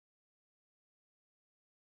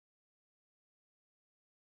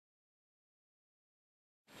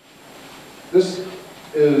This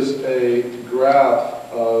is a graph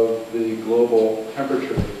of the global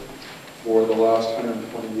temperature for the last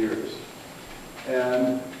 120 years.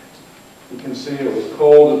 And you can see it was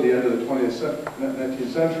cold at the end of the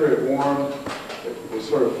 19th century, it warmed, it was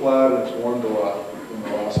sort of flat, and it's warmed a lot in the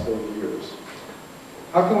last 30 years.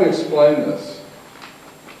 How can we explain this?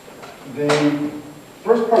 The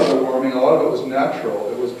first part of the warming, a lot of it was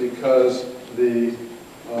natural. It was because the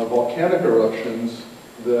volcanic eruptions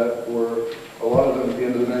that were, a lot of them at the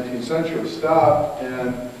end of the 19th century, stopped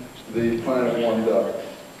and the planet warmed up.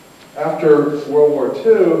 After World War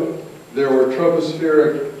II, there were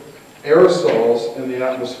tropospheric aerosols in the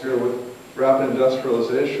atmosphere with rapid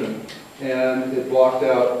industrialization, and it blocked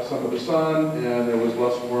out some of the sun, and there was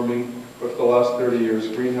less warming, but for the last 30 years,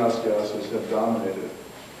 greenhouse gases have dominated.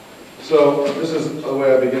 So this is the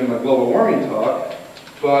way I begin my global warming talk,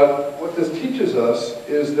 but what this teaches us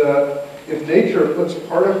is that if nature puts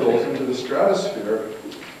particles into the stratosphere,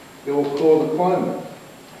 it will cool the climate.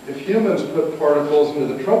 If humans put particles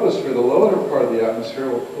into the troposphere, the lower part of the atmosphere,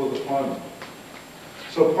 will cool the climate.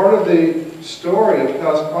 So part of the story of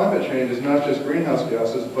past climate change is not just greenhouse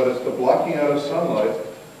gases, but it's the blocking out of sunlight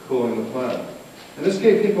cooling the planet. And this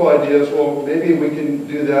gave people ideas, well, maybe we can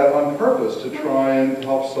do that on purpose to try and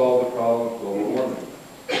help solve the problem of global warming.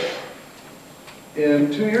 2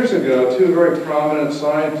 years ago, two very prominent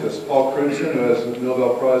scientists, Paul Crutzen, who has a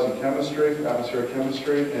Nobel Prize in Chemistry, atmospheric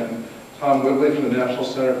chemistry, and Tom Whitley from the National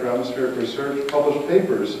Center for Atmospheric Research, published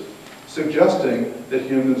papers suggesting that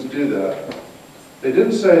humans do that. They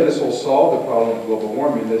didn't say this will solve the problem of global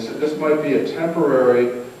warming. They said this might be a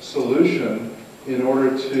temporary solution in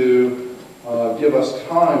order to give us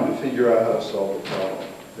time to figure out how to solve the problem.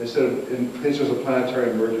 They said in case there's a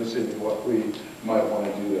planetary emergency, what we might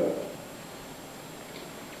want to do that.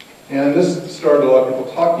 And this started a lot of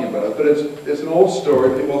people talking about it, but it's an old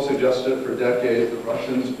story. People have suggested it for decades. The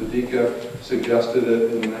Russians, Vedika, suggested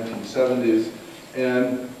it in the 1970s.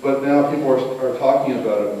 But now people are talking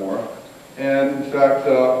about it more. And in fact,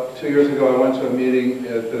 2 years ago, I went to a meeting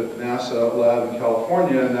at the NASA lab in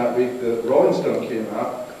California, and that week the Rolling Stone came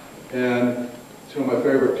out. And two of my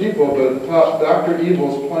favorite people, but Dr.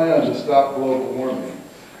 Evil's plan to stop global warming.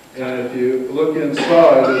 And if you look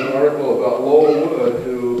inside, there's an article about Lowell Wood,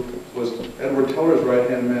 who was Edward Teller's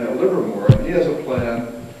right-hand man at Livermore, and he has a plan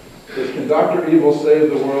that can Dr. Evil save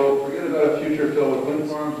the world, forget about a future filled with wind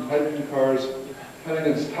farms and hydrogen cars.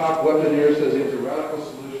 Pentagon's top weaponeer says he has a radical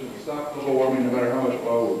solution to stop global warming no matter how much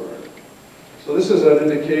oil we burn. So this is an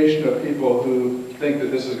indication of people who think that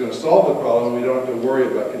this is going to solve the problem. We don't have to worry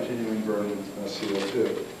about continuing burning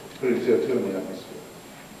CO2, putting CO2 in the atmosphere.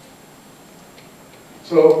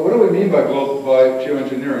 So what do we mean by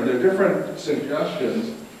geoengineering? There are different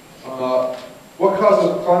suggestions. What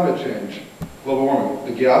causes climate change? Global warming.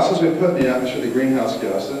 The gases we put in the atmosphere, the greenhouse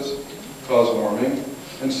gases, cause warming.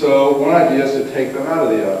 And so one idea is to take them out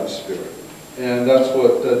of the atmosphere. And that's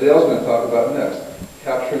what Dale's going to talk about next.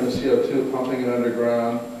 Capturing the CO2, pumping it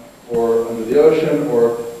underground or under the ocean,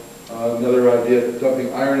 or another idea,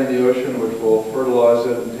 dumping iron in the ocean, which will fertilize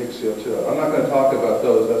it and take CO2 out. I'm not going to talk about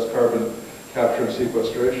those. That's carbon capture and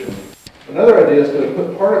sequestration. Another idea is to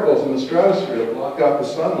put particles in the stratosphere to block out the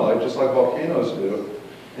sunlight, just like volcanoes do,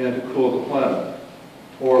 and to cool the planet.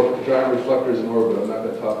 Or giant reflectors in orbit. I'm not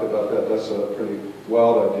going to talk about that. That's a pretty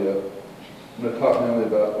wild idea. I'm going to talk mainly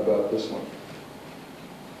about this one.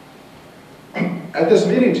 At this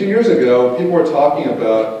meeting 2 years ago, people were talking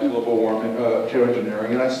about global warming,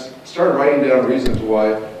 geoengineering, and I started writing down reasons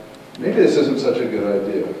why maybe this isn't such a good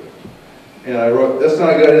idea. And I wrote, that's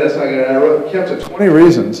not a good idea, that's not a good idea. And I kept to 20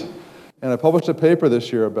 reasons. And I published a paper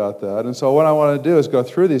this year about that. And so what I want to do is go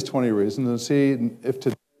through these 20 reasons and see if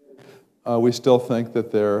today we still think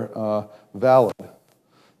that they're valid.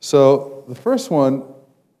 So the first one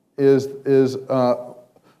is about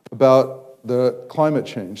the climate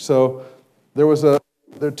change. So there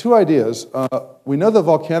are two ideas. We know that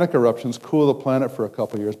volcanic eruptions cool the planet for a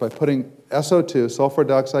couple of years by putting SO2, sulfur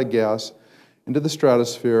dioxide gas, into the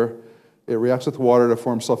stratosphere. It reacts with water to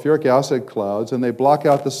form sulfuric acid clouds, and they block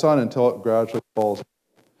out the sun until it gradually falls.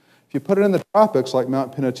 If you put it in the tropics, like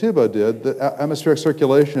Mount Pinatubo did, the atmospheric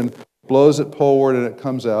circulation blows it poleward and it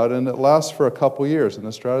comes out, and it lasts for a couple years in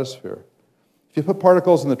the stratosphere. If you put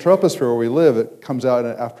particles in the troposphere where we live, it comes out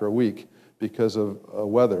after a week because of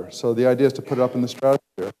weather. So the idea is to put it up in the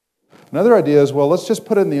stratosphere. Another idea is, well, let's just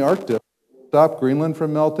put it in the Arctic. Stop Greenland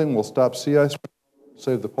from melting, we'll stop sea ice,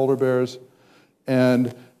 save the polar bears,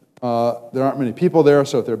 and there aren't many people there,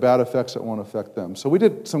 so if there are bad effects, it won't affect them. So we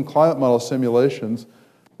did some climate model simulations.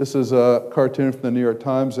 This is a cartoon from the New York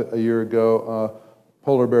Times a year ago,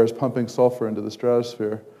 polar bears pumping sulfur into the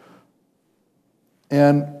stratosphere.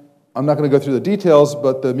 And I'm not going to go through the details,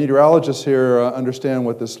 but the meteorologists here understand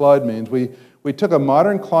what this slide means. We took a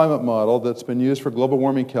modern climate model that's been used for global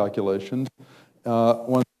warming calculations,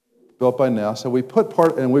 one built by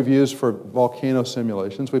NASA. And we've used for volcano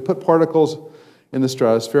simulations. We put particles in the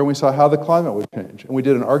stratosphere, and we saw how the climate would change. And we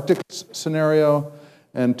did an Arctic scenario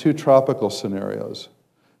and 2 tropical scenarios.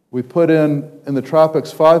 We put in the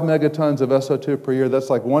tropics 5 megatons of SO2 per year. That's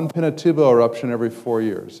like 1 Pinatubo eruption every 4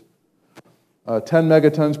 years. 10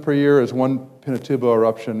 megatons per year is 1 Pinatubo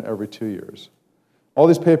eruption every 2 years. All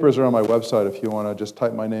these papers are on my website. If you want to just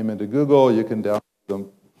type my name into Google, you can download them.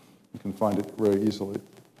 You can find it very easily.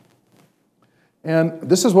 And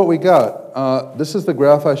this is what we got. This is the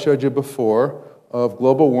graph I showed you before of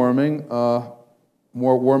global warming,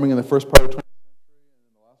 more warming in the first part of the 20th century and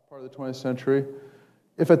in the last part of the 20th century.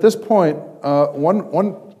 If at this point,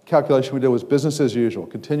 one calculation we did was business as usual,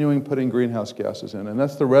 continuing putting greenhouse gases in, and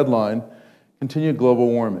that's the red line, continued global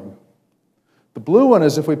warming. The blue one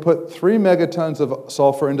is if we put 3 megatons of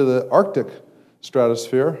sulfur into the Arctic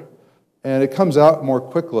stratosphere, and it comes out more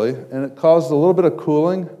quickly, and it causes a little bit of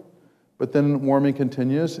cooling, but then warming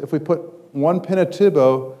continues. If we put 1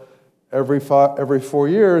 Pinatubo every 4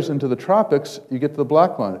 years into the tropics, you get to the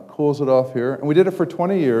black line. It cools it off here. And we did it for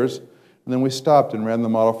 20 years, and then we stopped and ran the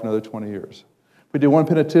model for another 20 years. If we do 1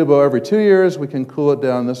 Pinatubo every 2 years, we can cool it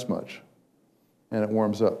down this much, and it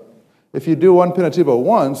warms up. If you do 1 Pinatubo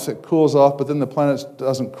once, it cools off, but then the planet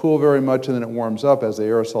doesn't cool very much, and then it warms up as the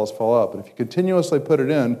aerosols fall out. But if you continuously put it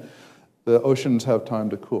in, the oceans have time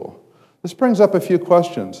to cool. This brings up a few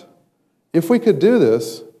questions. If we could do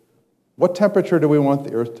this, what temperature do we want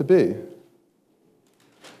the Earth to be? Do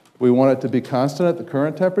we want it to be constant at the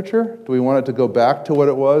current temperature? Do we want it to go back to what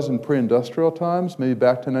it was in pre-industrial times, maybe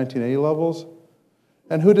back to 1980 levels?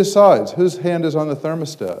 And who decides? Whose hand is on the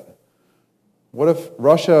thermostat? What if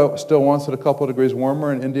Russia still wants it a couple of degrees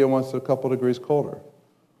warmer and India wants it a couple of degrees colder?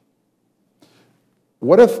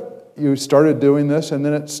 What if you started doing this and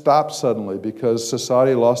then it stopped suddenly because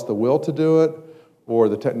society lost the will to do it or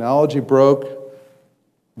the technology broke?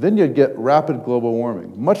 Then you'd get rapid global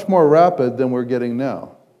warming, much more rapid than we're getting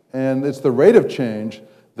now. And it's the rate of change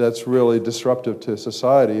that's really disruptive to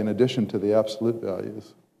society in addition to the absolute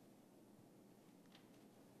values.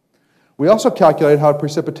 We also calculated how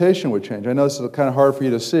precipitation would change. I know this is kind of hard for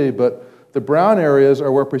you to see, but the brown areas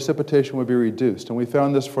are where precipitation would be reduced. And we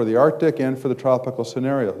found this for the Arctic and for the tropical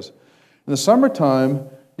scenarios. In the summertime,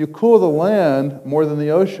 you cool the land more than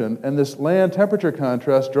the ocean, and this land temperature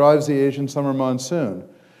contrast drives the Asian summer monsoon.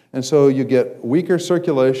 And so you get weaker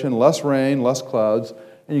circulation, less rain, less clouds,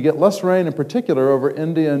 and you get less rain in particular over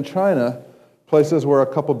India and China, places where a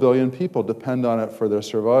couple billion people depend on it for their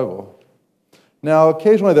survival. Now,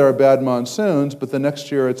 occasionally there are bad monsoons, but the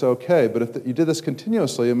next year it's okay. But if you did this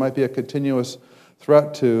continuously, it might be a continuous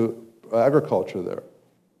threat to agriculture there.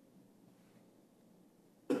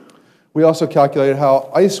 We also calculated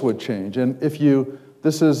how ice would change. And if you,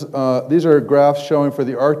 these are graphs showing for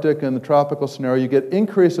the Arctic and the tropical scenario, you get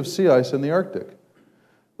increase of sea ice in the Arctic.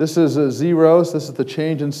 This is zeros, this is the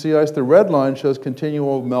change in sea ice. The red line shows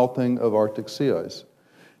continual melting of Arctic sea ice.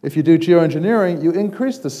 If you do geoengineering, you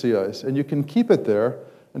increase the sea ice, and you can keep it there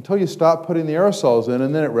until you stop putting the aerosols in,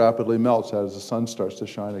 and then it rapidly melts as the sun starts to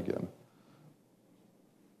shine again.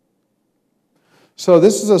 So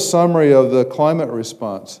this is a summary of the climate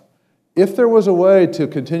response. If there was a way to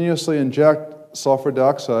continuously inject sulfur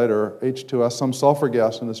dioxide, or H2S, some sulfur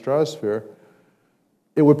gas in the stratosphere,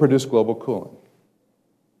 it would produce global cooling.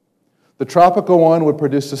 The tropical one would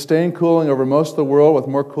produce sustained cooling over most of the world with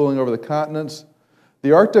more cooling over the continents.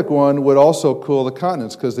 The Arctic one would also cool the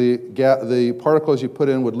continents because the particles you put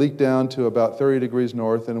in would leak down to about 30 degrees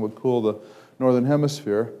north and it would cool the northern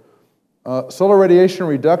hemisphere. Solar radiation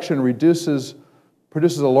reduction produces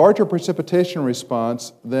a larger precipitation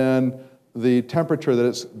response than the temperature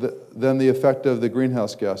than the effect of the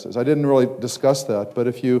greenhouse gases. I didn't really discuss that, but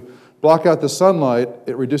if you block out the sunlight,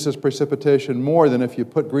 it reduces precipitation more than if you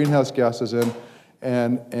put greenhouse gases in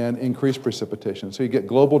and increase precipitation. So you get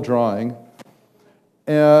global drying.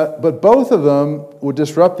 But both of them would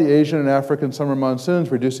disrupt the Asian and African summer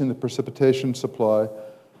monsoons, reducing the precipitation supply,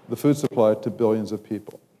 the food supply, to billions of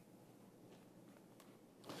people.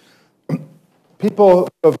 People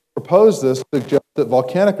who have proposed this suggest that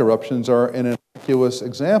volcanic eruptions are an innocuous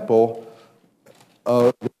example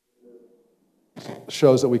of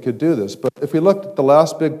shows that we could do this. But if we looked at the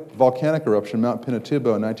last big volcanic eruption, Mount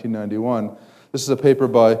Pinatubo in 1991, this is a paper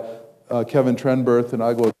by Kevin Trenberth and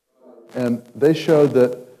Agua. And they showed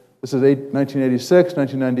that this is 1986,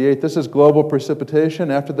 1998. This is global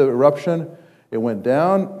precipitation. After the eruption, it went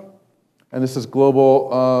down. And this is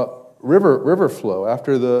global river flow.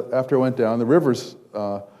 After it went down, the river's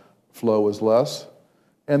flow was less.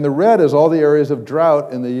 And the red is all the areas of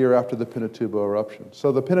drought in the year after the Pinatubo eruption.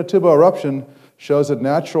 So the Pinatubo eruption shows a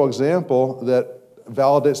natural example that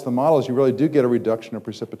validates the models. You really do get a reduction of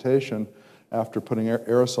precipitation after putting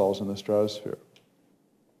aerosols in the stratosphere.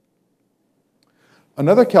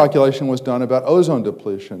 Another calculation was done about ozone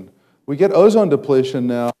depletion. We get ozone depletion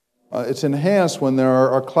now. It's enhanced when there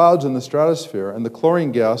are clouds in the stratosphere, and the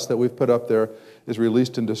chlorine gas that we've put up there is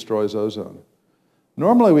released and destroys ozone.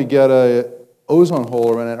 Normally we get an ozone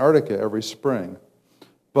hole around Antarctica every spring,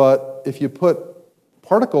 but if you put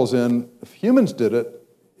particles in, if humans did it,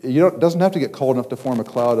 it doesn't have to get cold enough to form a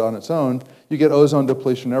cloud on its own. You get ozone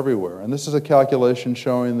depletion everywhere. And this is a calculation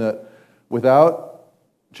showing that without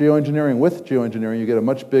geoengineering, with geoengineering, you get a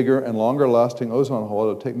much bigger and longer lasting ozone hole.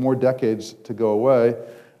 It'll take more decades to go away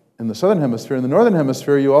in the southern hemisphere. In the northern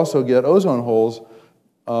hemisphere, you also get ozone holes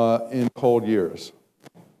in cold years.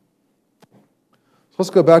 So let's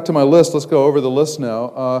go back to my list. Let's go over the list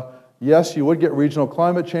now. Yes, you would get regional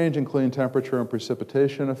climate change, including temperature and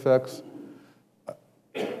precipitation effects.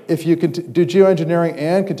 If you can do geoengineering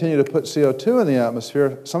and continue to put CO2 in the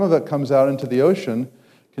atmosphere, some of it comes out into the ocean,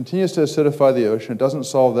 continues to acidify the ocean, doesn't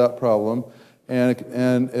solve that problem, and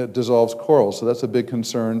it dissolves corals. So that's a big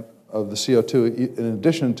concern of the CO2 in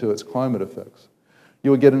addition to its climate effects.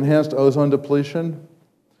 You would get enhanced ozone depletion.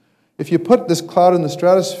 If you put this cloud in the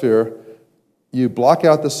stratosphere, you block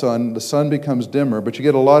out the sun becomes dimmer, but you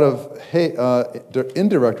get a lot of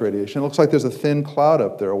indirect radiation. It looks like there's a thin cloud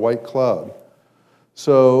up there, a white cloud.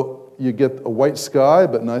 So you get a white sky,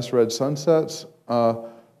 but nice red sunsets.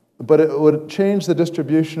 But it would change the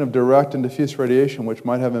distribution of direct and diffuse radiation, which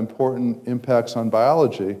might have important impacts on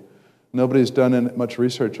biology. Nobody's done much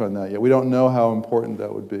research on that yet. We don't know how important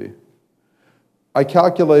that would be. I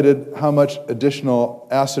calculated how much additional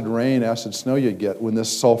acid rain, acid snow you'd get when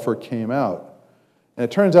this sulfur came out. And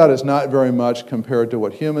it turns out it's not very much compared to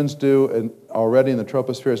what humans do and already in the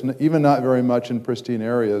troposphere. It's even not very much in pristine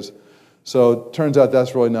areas. So it turns out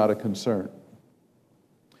that's really not a concern.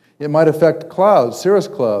 It might affect clouds, cirrus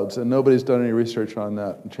clouds, and nobody's done any research on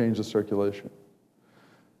that and change the circulation.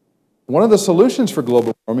 One of the solutions for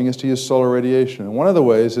global warming is to use solar radiation. And one of the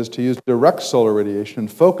ways is to use direct solar radiation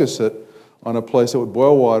and focus it on a place that would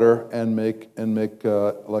boil water and make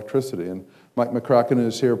electricity. And Mike McCracken,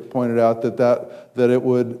 who's here, pointed out that it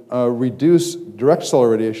would reduce direct solar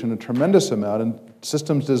radiation a tremendous amount, and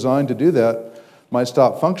systems designed to do that might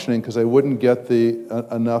stop functioning because they wouldn't get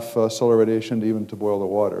enough solar radiation even to boil the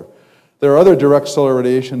water. There are other direct solar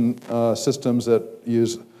radiation systems that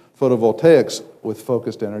use photovoltaics with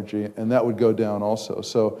focused energy, and that would go down also.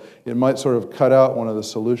 So it might sort of cut out one of the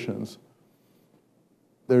solutions.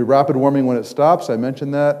 The rapid warming when it stops, I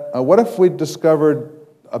mentioned that. What if we discovered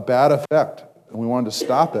a bad effect and we wanted to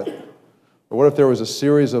stop it? Or what if there was a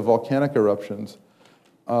series of volcanic eruptions?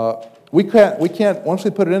 We can't, once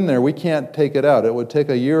we put it in there, we can't take it out. It would take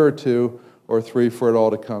a year or 2 or 3 for it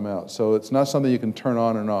all to come out. So it's not something you can turn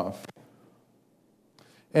on and off.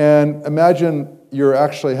 And imagine you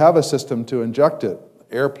actually have a system to inject it.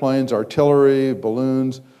 Airplanes, artillery,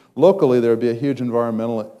 balloons. Locally, there would be a huge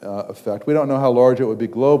environmental effect. We don't know how large it would be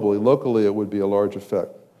globally. Locally, it would be a large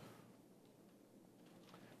effect.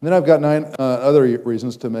 And then I've got 9 other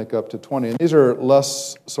reasons to make up to 20. And these are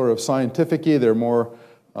less sort of scientific-y. They're more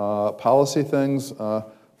policy things.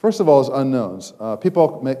 First of all is unknowns.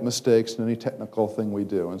 People make mistakes in any technical thing we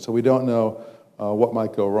do, and so we don't know what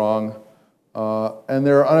might go wrong. And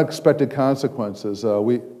there are unexpected consequences.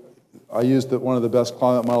 I used one of the best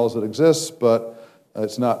climate models that exists, but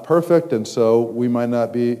it's not perfect, and so we might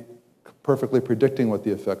not be perfectly predicting what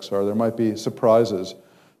the effects are. There might be surprises,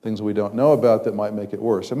 things we don't know about that might make it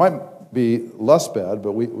worse. It might be less bad,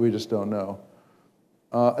 but we just don't know.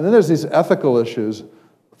 And then there's these ethical issues.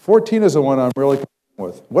 14 is the one I'm really concerned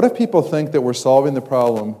with. What if people think that we're solving the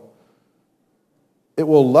problem? It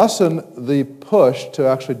will lessen the push to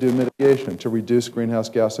actually do mitigation, to reduce greenhouse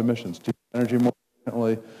gas emissions, to use energy more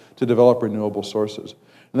efficiently, to develop renewable sources.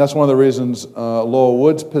 And that's one of the reasons Lowell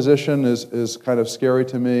Wood's position is kind of scary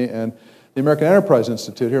to me. And the American Enterprise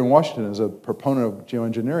Institute here in Washington is a proponent of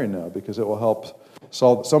geoengineering now because it will help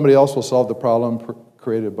solve, somebody else will solve the problem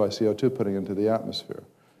created by CO2 putting into the atmosphere.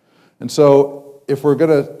 And so if we're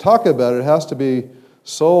going to talk about it, it has to be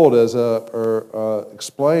sold as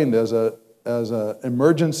explained as an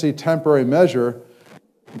emergency temporary measure.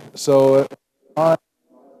 So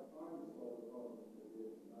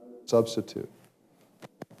substitute.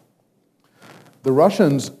 The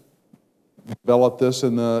Russians developed this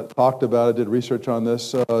and talked about it, did research on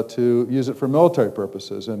this to use it for military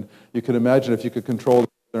purposes. And you can imagine if you could control the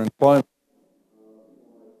Eastern climate,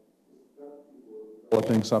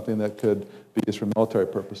 developing something that could be used for military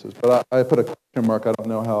purposes. But I put a question mark. I don't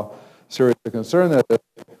know how serious a concern that is,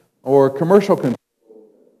 or commercial concern.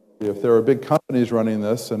 If there were big companies running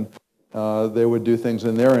this, and they would do things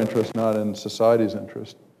in their interest, not in society's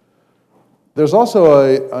interest. There's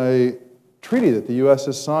also a treaty that the U.S.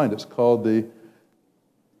 has signed. It's called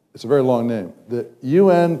it's a very long name, the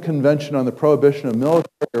UN Convention on the Prohibition of Military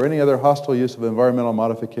or any other hostile use of environmental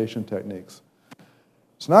modification techniques.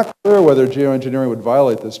 It's not clear whether geoengineering would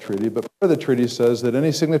violate this treaty, but part of the treaty says that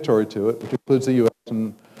any signatory to it, which includes the U.S.,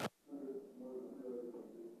 and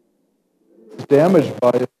is damaged by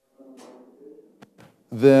it,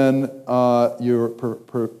 then you're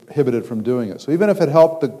prohibited from doing it. So even if it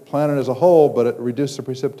helped the planet as a whole, but it reduced the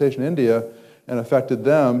precipitation in India and affected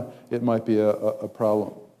them, it might be a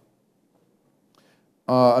problem.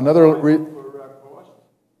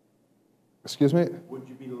 Excuse me? Would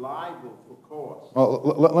you be liable for costs? Well,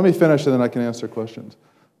 let me finish and then I can answer questions.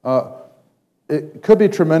 It could be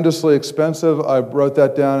tremendously expensive. I wrote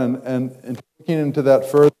that down and looking into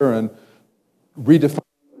that further and redefining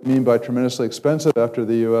what I mean by tremendously expensive after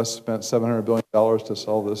the U.S. spent $700 billion to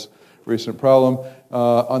solve this recent problem.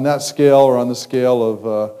 On that scale, or on the scale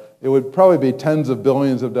of, it would probably be tens of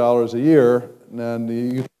billions of dollars a year, and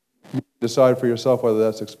you decide for yourself whether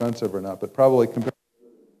that's expensive or not, but probably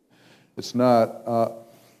it's not.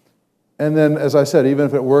 And then, as I said, even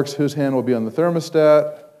if it works, whose hand will be on the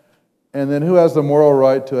thermostat? And then who has the moral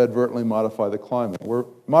right to advertently modify the climate? We're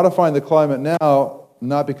modifying the climate now,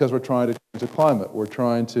 not because we're trying to change the climate. We're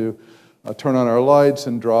trying to turn on our lights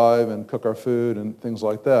and drive and cook our food and things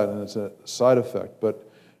like that, and it's a side effect. But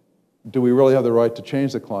do we really have the right to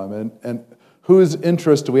change the climate? And whose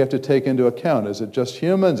interest do we have to take into account? Is it just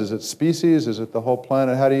humans? Is it species? Is it the whole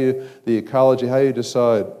planet? The ecology, how do you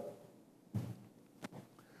decide?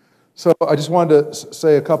 So I just wanted to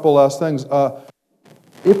say a couple last things.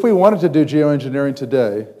 If we wanted to do geoengineering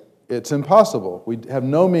today, it's impossible. We have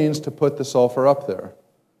no means to put the sulfur up there.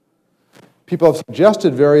 People have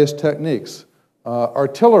suggested various techniques.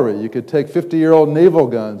 Artillery, you could take 50-year-old naval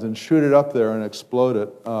guns and shoot it up there and explode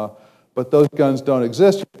it. But those guns don't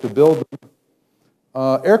exist. You have to build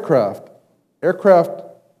them. Aircraft,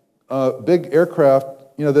 big aircraft,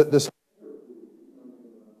 you know, this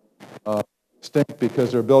stink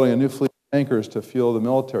because they're building a new fleet of tankers to fuel the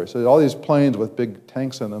military. So all these planes with big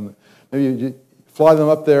tanks in them, maybe you fly them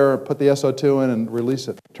up there, put the SO2 in and release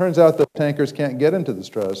it. It turns out the tankers can't get into the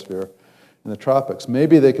stratosphere in the tropics.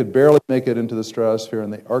 Maybe they could barely make it into the stratosphere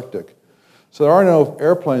in the Arctic. So there are no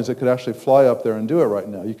airplanes that could actually fly up there and do it right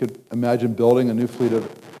now. You could imagine building a new fleet of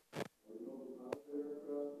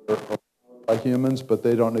by humans, but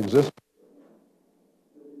they don't exist.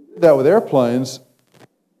 That with airplanes,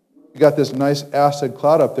 you got this nice acid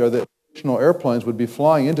cloud up there that traditional airplanes would be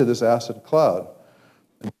flying into this acid cloud.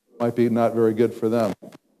 It might be not very good for them.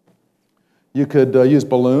 You could use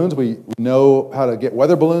balloons. We know how to get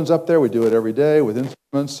weather balloons up there. We do it every day with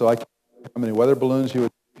instruments. So I can't know how many weather balloons you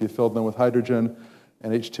would if you filled them with hydrogen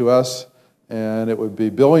and H2S, and it would be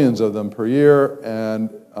billions of them per year, and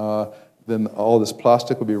then all this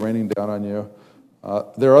plastic would be raining down on you.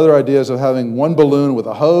 There are other ideas of having one balloon with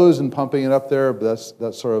a hose and pumping it up there, but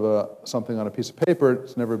that's sort of something on a piece of paper.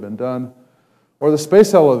 It's never been done. Or the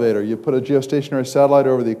space elevator. You put a geostationary satellite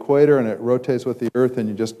over the equator and it rotates with the Earth and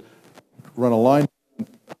you just run a line.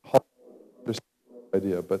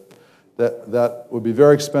 Idea, but that would be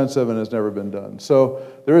very expensive and has never been done. So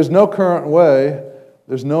there is no current way,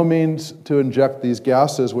 there's no means to inject these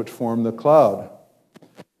gases which form the cloud.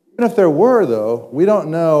 Even if there were, though, we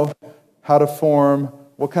don't know how to form,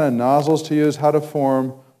 what kind of nozzles to use, how to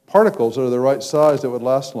form particles that are the right size that would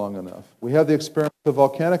last long enough. We have the experience of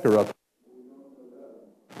volcanic eruption.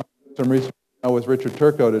 Some research now with Richard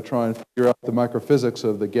Turco to try and figure out the microphysics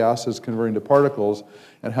of the gases converting to particles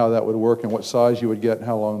and how that would work and what size you would get and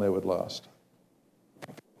how long they would last.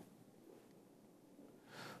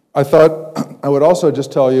 I thought I would also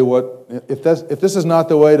just tell you what, if this is not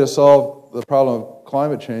the way to solve the problem of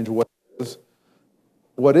climate change, what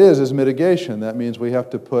is mitigation. That means we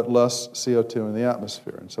have to put less CO2 in the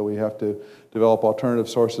atmosphere. And so we have to develop alternative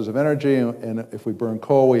sources of energy. And if we burn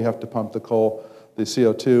coal, we have to pump the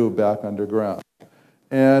CO2 back underground.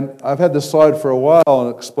 And I've had this slide for a while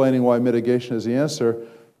explaining why mitigation is the answer.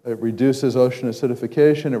 It reduces ocean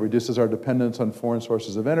acidification. It reduces our dependence on foreign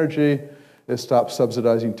sources of energy. It stops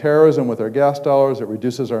subsidizing terrorism with our gas dollars. It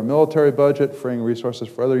reduces our military budget, freeing resources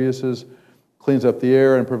for other uses, cleans up the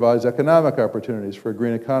air, and provides economic opportunities for a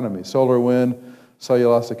green economy. Solar, wind,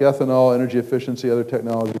 cellulosic ethanol, energy efficiency, other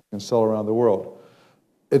technologies we can sell around the world.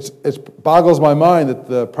 it boggles my mind that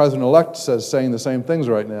the president-elect says saying the same things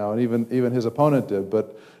right now, and even his opponent did.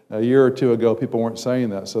 But a year or two ago, people weren't saying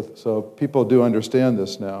that. So people do understand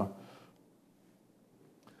this now.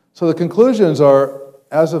 So the conclusions are,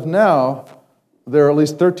 as of now, there are at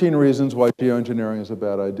least 13 reasons why geoengineering is a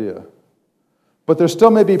bad idea. But there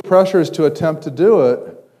still may be pressures to attempt to do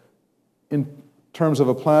it in terms of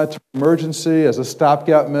a planetary emergency as a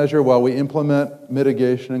stopgap measure while we implement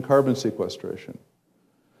mitigation and carbon sequestration.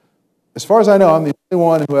 As far as I know, I'm the only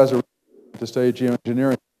one who has a reason to study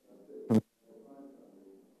geoengineering.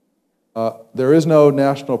 There is no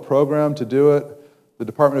national program to do it. The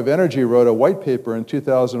Department of Energy wrote a white paper in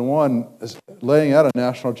 2001 laying out a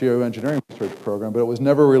national geoengineering research program, but it was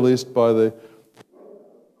never released by the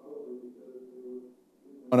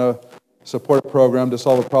support a program to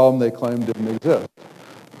solve a problem they claimed didn't exist.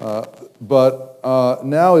 But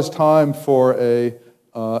now is time for a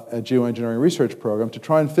geoengineering research program to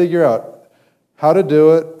try and figure out how to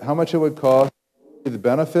do it, how much it would cost, the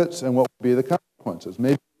benefits, and what would be the consequences.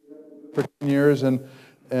 Maybe for 10 years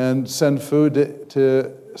and send food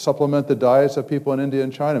to supplement the diets of people in India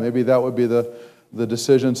and China. Maybe that would be the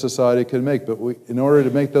decision society could make. But in order to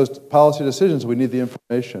make those policy decisions, we need the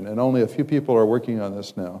information, and only a few people are working on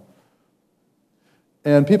this now.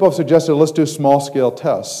 And people have suggested, let's do small-scale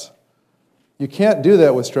tests. You can't do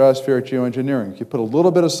that with stratospheric geoengineering. You put a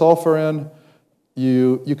little bit of sulfur in,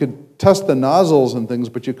 you could test the nozzles and things,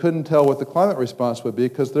 but you couldn't tell what the climate response would be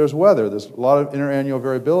because there's weather. There's a lot of interannual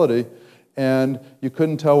variability, and you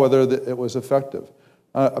couldn't tell whether it was effective.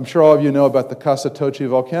 I'm sure all of you know about the Khasatochi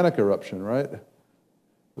volcanic eruption, right? It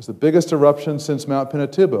was the biggest eruption since Mount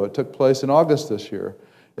Pinatubo. It took place in August this year.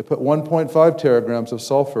 It put 1.5 teragrams of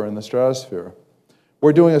sulfur in the stratosphere.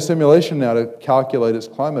 We're doing a simulation now to calculate its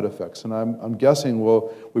climate effects, and I'm guessing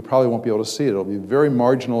we probably won't be able to see it. It'll be a very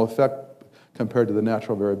marginal effect compared to the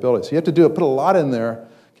natural variability. So you have to put a lot in there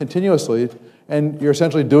continuously, and you're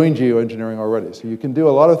essentially doing geoengineering already. So you can do a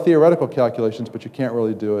lot of theoretical calculations, but you can't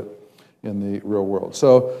really do it in the real world.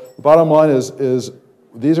 So the bottom line is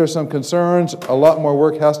these are some concerns. A lot more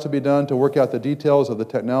work has to be done to work out the details of the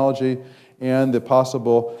technology and the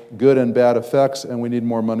possible good and bad effects, and we need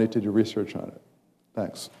more money to do research on it.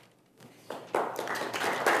 Thanks.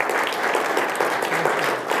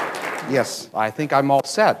 Yes, I think I'm all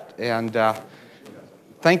set. And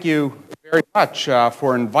thank you very much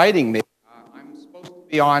for inviting me. I'm supposed to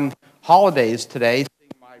be on holidays today,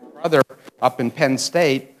 seeing my brother up in Penn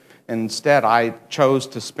State. Instead, I chose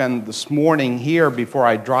to spend this morning here before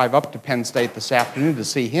I drive up to Penn State this afternoon to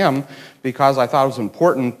see him because I thought it was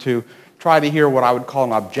important to try to hear what I would call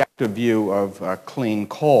an objective view of clean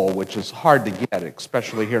coal, which is hard to get,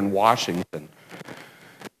 especially here in Washington.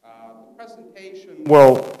 The presentation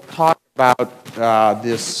will talk about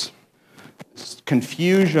this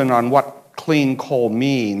confusion on what clean coal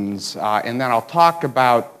means, and then I'll talk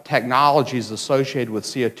about technologies associated with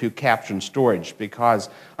CO2 capture and storage, because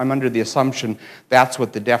I'm under the assumption that's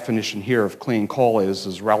what the definition here of clean coal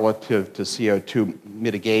is relative to CO2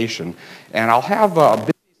 mitigation. And I'll have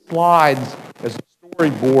busy slides as a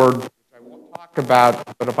storyboard, which I won't talk about,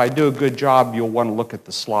 but if I do a good job, you'll want to look at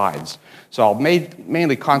the slides. So I'll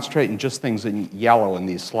mainly concentrate on just things in yellow in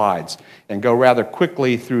these slides and go rather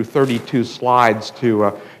quickly through 32 slides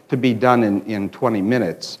to be done in 20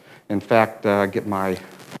 minutes. In fact, get my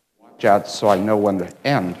watch out so I know when to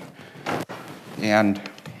end. And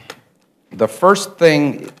the first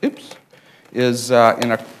thing,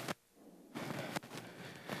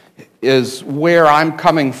 is where I'm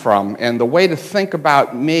coming from. And the way to think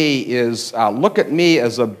about me is look at me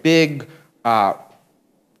as a big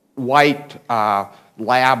white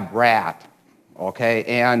lab rat, okay?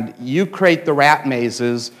 And you create the rat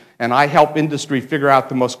mazes, and I help industry figure out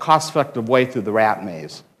the most cost-effective way through the rat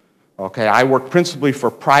maze. Okay, I work principally for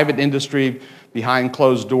private industry behind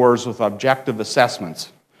closed doors with objective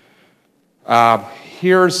assessments.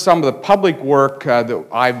 Here's some of the public work that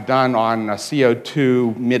I've done on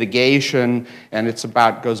CO2 mitigation, and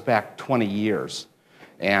goes back 20 years.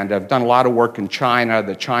 And I've done a lot of work in China.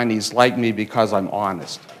 The Chinese like me because I'm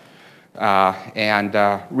honest.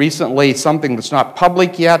 Recently, something that's not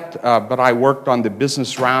public yet, but I worked on the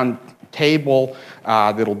Business Roundtable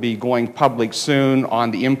that'll be going public soon on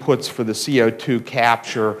the inputs for the CO2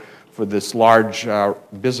 capture for this large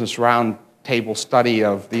Business Roundtable study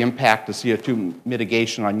of the impact of CO2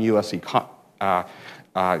 mitigation on U.S.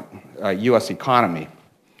 economy.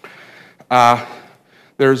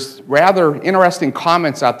 There's rather interesting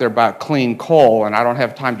comments out there about clean coal, and I don't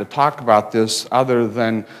have time to talk about this other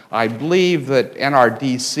than I believe that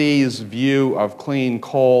NRDC's view of clean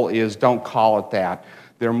coal is don't call it that.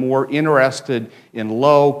 They're more interested in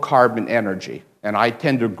low carbon energy, and I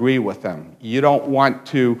tend to agree with them. You don't want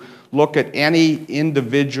to look at any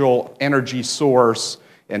individual energy source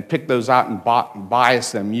and pick those out and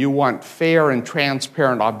bias them. You want fair and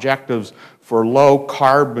transparent objectives for low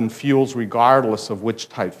carbon fuels regardless of which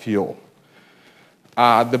type fuel.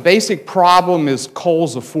 The basic problem is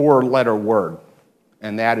coal's a four-letter word,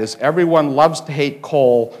 and that is everyone loves to hate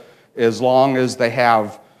coal as long as they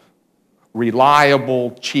have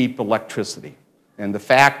reliable, cheap electricity. And the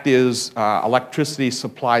fact is, electricity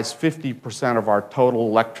supplies 50% of our total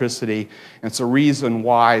electricity, and it's a reason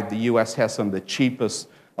why the U.S. has some of the cheapest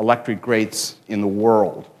electric rates in the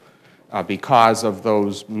world, because of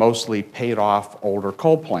those mostly paid-off older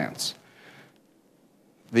coal plants.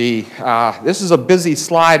 This is a busy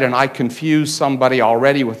slide, and I confused somebody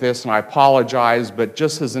already with this, and I apologize, but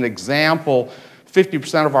just as an example,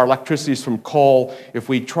 50% of our electricity is from coal. If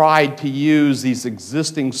we tried to use these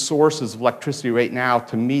existing sources of electricity right now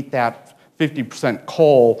to meet that 50%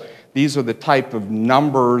 coal, these are the type of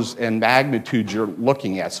numbers and magnitudes you're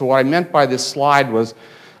looking at. So what I meant by this slide was,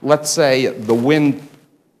 let's say the wind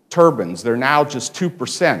turbines, they're now just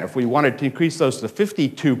 2%. If we wanted to increase those to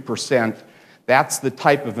 52%, that's the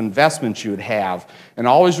type of investments you would have. And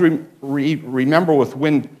always remember with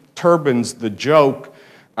wind turbines the joke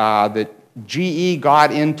that GE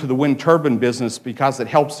got into the wind turbine business because it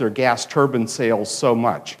helps their gas turbine sales so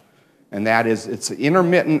much. And that is, it's an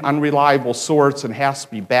intermittent, unreliable source and has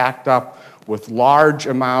to be backed up with large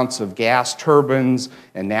amounts of gas turbines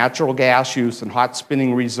and natural gas use and hot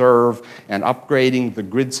spinning reserve and upgrading the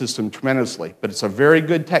grid system tremendously. But it's a very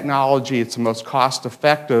good technology. It's the most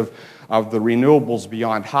cost-effective of the renewables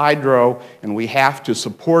beyond hydro, and we have to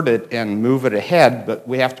support it and move it ahead, but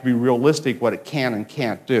we have to be realistic what it can and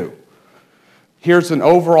can't do. Here's an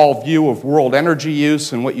overall view of world energy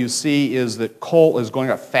use, and what you see is that coal is going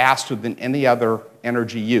up faster than any other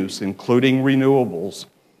energy use, including renewables.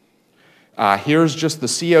 Here's just the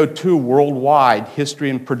CO2 worldwide history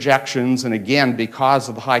and projections, and again, because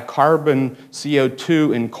of the high carbon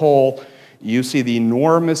CO2 in coal, you see the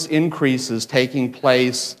enormous increases taking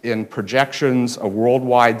place in projections of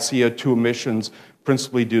worldwide CO2 emissions,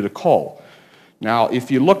 principally due to coal. Now, if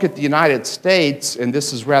you look at the United States, and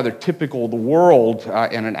this is rather typical of the world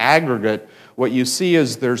in an aggregate, what you see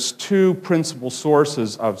is there's two principal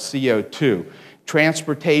sources of CO2.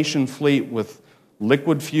 Transportation fleet with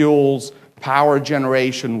liquid fuels, power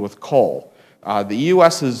generation with coal. The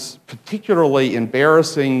U.S. is particularly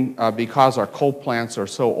embarrassing because our coal plants are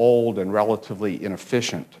so old and relatively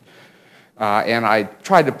inefficient. And I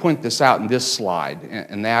tried to point this out in this slide,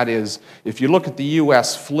 and that is, if you look at the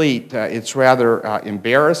U.S. fleet, it's rather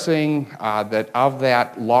embarrassing that of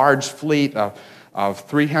that large fleet of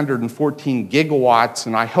 314 gigawatts,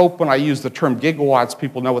 and I hope when I use the term gigawatts,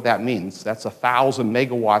 people know what that means. That's 1,000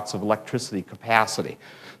 megawatts of electricity capacity.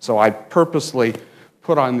 So I purposely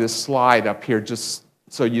put on this slide up here just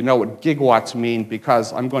so you know what gigawatts mean,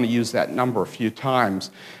 because I'm going to use that number a few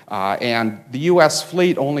times. And the U.S.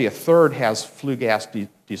 fleet, only a third has flue gas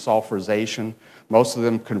desulfurization. Most of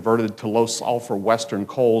them converted to low sulfur Western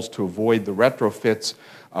coals to avoid the retrofits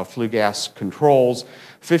of flue gas controls.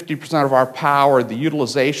 50% of our power, the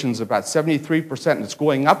utilization is about 73%, and it's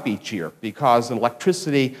going up each year because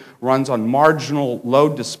electricity runs on marginal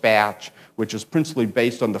load dispatch, which is principally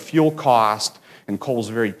based on the fuel cost, and coal is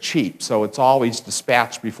very cheap, so it's always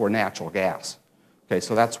dispatched before natural gas. Okay,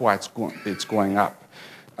 so that's why it's going up.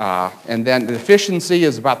 And then the efficiency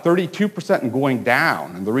is about 32% and going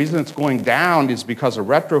down. And the reason it's going down is because a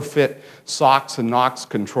retrofit SOx and NOx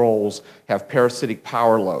controls have parasitic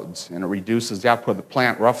power loads, and it reduces the output of the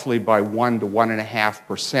plant roughly by 1 to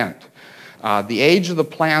 1.5%. The age of the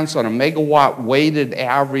plants on a megawatt weighted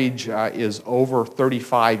average is over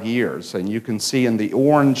 35 years. And you can see in the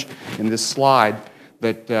orange in this slide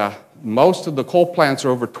that most of the coal plants are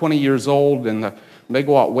over 20 years old, and the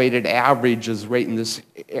megawatt weighted average is right in this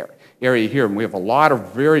area here. And we have a lot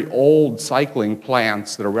of very old cycling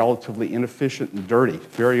plants that are relatively inefficient and dirty,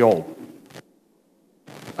 very old.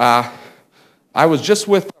 I was just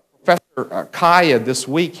with Professor Kaya this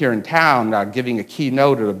week here in town giving a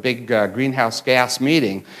keynote at a big greenhouse gas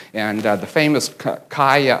meeting, and the famous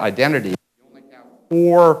Kaya identity. You only have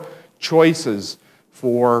 4 choices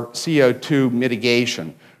for CO2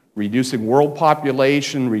 mitigation: reducing world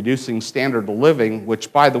population, reducing standard of living,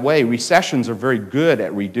 which, by the way, recessions are very good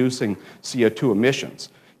at reducing CO2 emissions.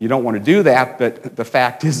 You don't want to do that, but the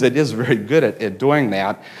fact is it is very good at doing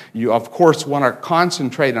that. You, of course, want to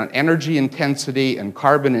concentrate on energy intensity and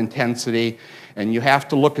carbon intensity, and you have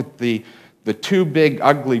to look at the the two big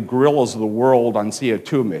ugly gorillas of the world on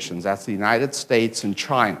CO2 emissions. That's the United States and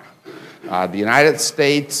China. The United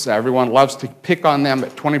States, everyone loves to pick on them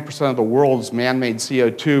at 20% of the world's man-made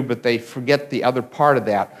CO2, but they forget the other part of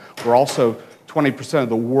that. We're also 20% of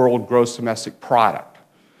the world gross domestic product.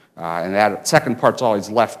 And that second part's always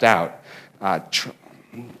left out.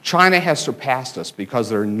 China has surpassed us because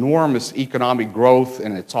of their enormous economic growth,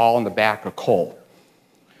 and it's all on the back of coal.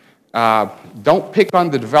 Don't pick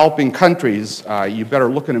on the developing countries. You better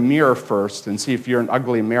look in a mirror first and see if you're an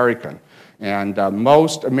ugly American. And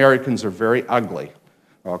most Americans are very ugly,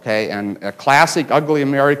 okay? And a classic ugly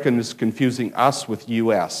American is confusing us with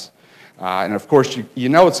U.S. And of course, you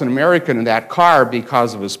know it's an American in that car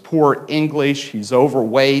because of his poor English. He's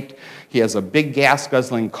overweight. He has a big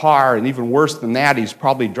gas-guzzling car. And even worse than that, he's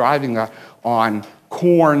probably driving on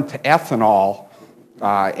corn to ethanol.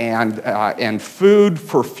 And food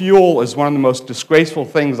for fuel is one of the most disgraceful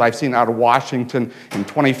things I've seen out of Washington in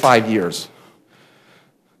 25 years.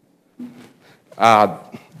 In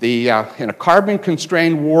a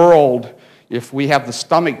carbon-constrained world, if we have the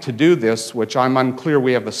stomach to do this, which I'm unclear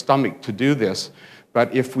we have the stomach to do this,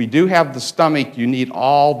 but if we do have the stomach, you need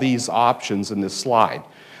all these options in this slide.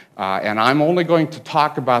 And I'm only going to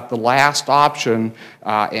talk about the last option,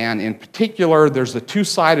 and in particular, there's a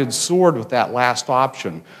two-sided sword with that last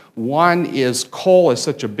option. One is coal is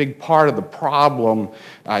such a big part of the problem.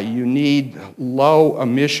 You need low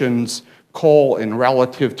emissions coal in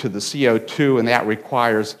relative to the CO2, and that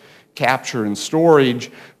requires capture and storage.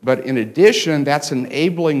 But in addition, that's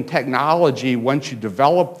enabling technology once you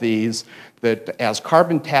develop these, that as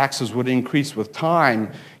carbon taxes would increase with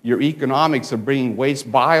time, your economics of bringing waste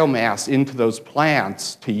biomass into those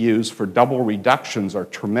plants to use for double reductions are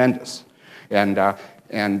tremendous. And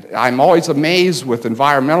I'm always amazed with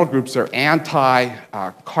environmental groups, they're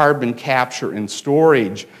anti-carbon capture and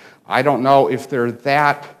storage. I don't know if they're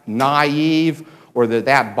that naive or they're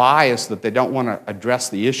that biased that they don't want to address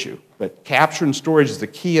the issue. But capture and storage is the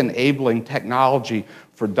key enabling technology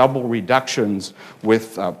for double reductions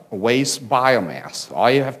with waste biomass. All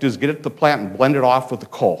you have to do is get it to the plant and blend it off with the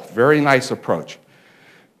coal. Very nice approach.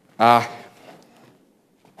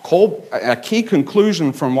 Coal, a key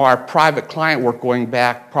conclusion from our private client work going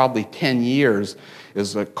back probably 10 years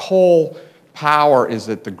is that coal power is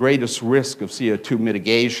at the greatest risk of CO2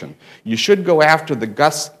 mitigation. You should go after the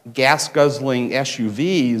gas-guzzling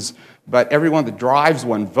SUVs, but everyone that drives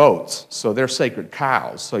one votes, so they're sacred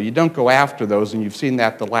cows. So you don't go after those, and you've seen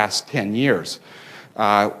that the last 10 years.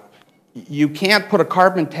 You can't put a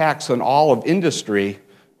carbon tax on all of industry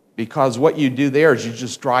because what you do there is you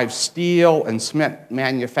just drive steel and cement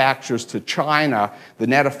manufacturers to China. The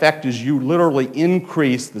net effect is you literally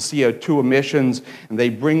increase the CO2 emissions, and they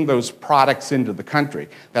bring those products into the country.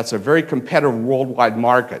 That's a very competitive worldwide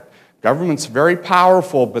market. Government's very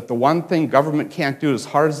powerful, but the one thing government can't do, as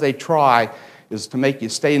hard as they try, is to make you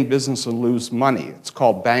stay in business and lose money. It's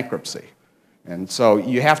called bankruptcy. And so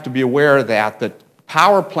you have to be aware of that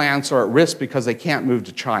power plants are at risk because they can't move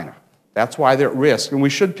to China. That's why they're at risk. And we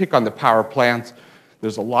should pick on the power plants.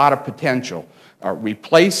 There's a lot of potential.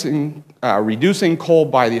 Reducing coal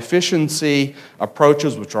by the efficiency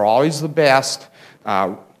approaches, which are always the best,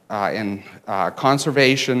 and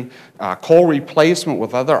conservation, coal replacement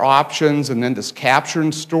with other options, and then this capture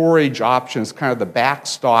and storage option is kind of the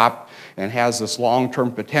backstop and has this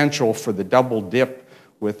long-term potential for the double dip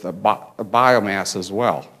with biomass as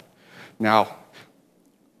well. Now,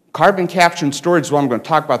 carbon capture and storage is what I'm going to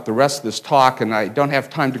talk about the rest of this talk, and I don't have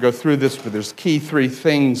time to go through this, but there's key three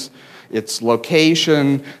things. It's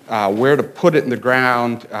location, where to put it in the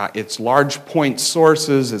ground, it's large point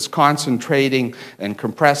sources, it's concentrating and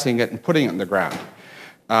compressing it and putting it in the ground.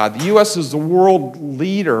 The U.S. is the world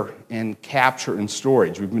leader in capture and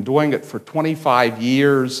storage. We've been doing it for 25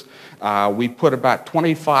 years. We put about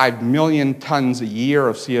 25 million tons a year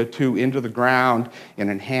of CO2 into the ground in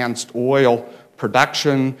enhanced oil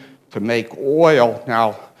production to make oil.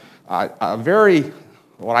 Now, a very,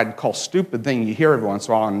 what I'd call stupid thing you hear every once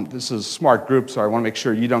in a while, and this is a smart group, so I want to make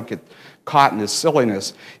sure you don't get caught in this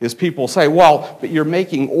silliness, is people say, well, but you're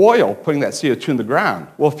making oil, putting that CO2 in the ground.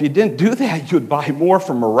 Well, if you didn't do that, you'd buy more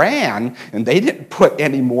from Iran, and they didn't put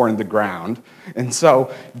any more in the ground. And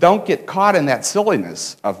so don't get caught in that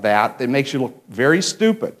silliness of that. That makes you look very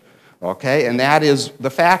stupid, okay? And that is, the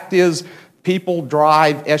fact is, people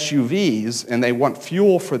drive SUVs, and they want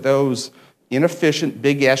fuel for those inefficient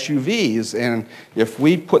big SUVs, and if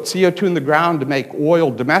we put CO2 in the ground to make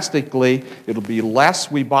oil domestically, it'll be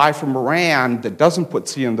less we buy from Iran that doesn't put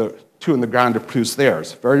CO2 in the ground to produce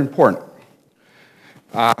theirs. Very important.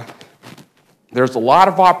 There's a lot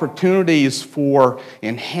of opportunities for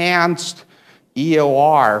enhanced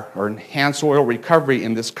EOR, or enhanced oil recovery,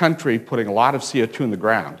 in this country, putting a lot of CO2 in the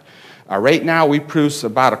ground. Right now, we produce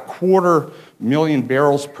about 250,000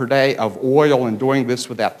 barrels per day of oil, and doing this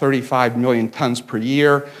with that 35 million tons per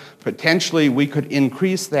year. Potentially, we could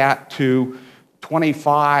increase that to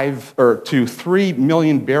 3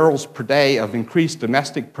 million barrels per day of increased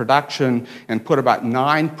domestic production and put about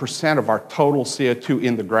 9% of our total CO2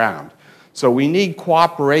 in the ground. So we need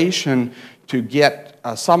cooperation to get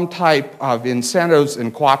some type of incentives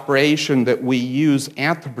and cooperation that we use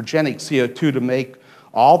anthropogenic CO2 to make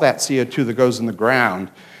all that CO2 that goes in the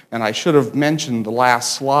ground. And I should have mentioned the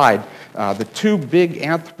last slide, the two big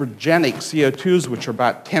anthropogenic CO2s, which are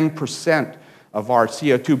about 10% of our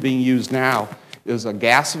CO2 being used now, is a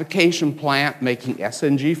gasification plant making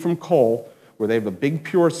SNG from coal, where they have a big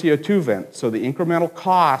pure CO2 vent, so the incremental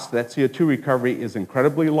cost of that CO2 recovery is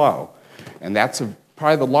incredibly low. And that's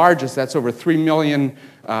probably the largest. That's over 3 million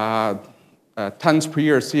tons per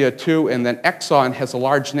year of CO2. And then Exxon has a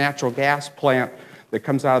large natural gas plant that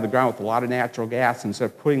comes out of the ground with a lot of natural gas. Instead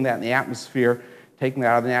of putting that in the atmosphere, taking that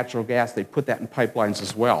out of the natural gas, they put that in pipelines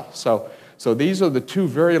as well. So these are the two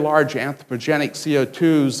very large anthropogenic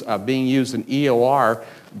CO2s being used in EOR,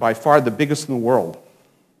 by far the biggest in the world.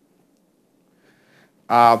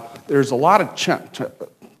 There's a lot of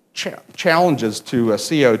challenges to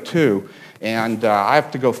CO2, and I have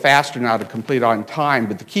to go faster now to complete on time,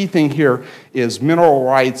 but the key thing here is mineral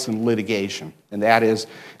rights and litigation. And that is,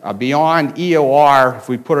 beyond EOR, if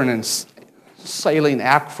we put it in saline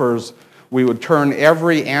aquifers, we would turn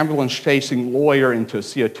every ambulance-chasing lawyer into a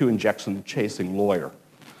CO2 injection-chasing lawyer.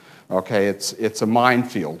 Okay, it's a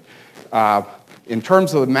minefield. In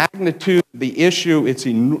terms of the magnitude of the issue, it's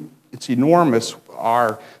enormous.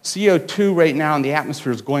 Our CO2 right now in the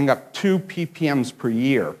atmosphere is going up 2 ppms per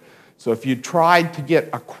year. So if you tried to get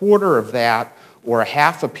a quarter of that, or a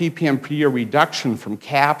half a ppm per year reduction from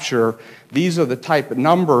capture, these are the type of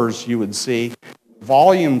numbers you would see.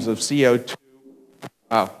 Volumes of CO2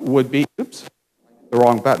 would be, oops, the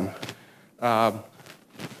wrong button. The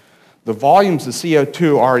volumes of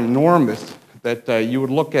CO2 are enormous, that you would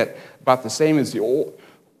look at about the same as the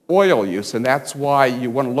oil use, and that's why you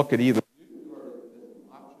want to look at either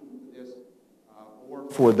or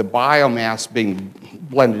for the biomass being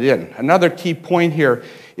blended in. Another key point here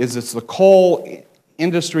is it's the coal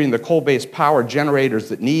industry and the coal-based power generators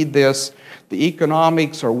that need this. The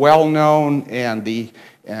economics are well known, and the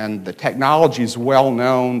technology is well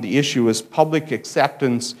known. The issue is public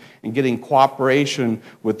acceptance and getting cooperation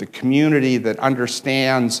with the community that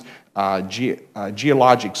understands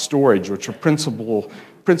geologic storage, which are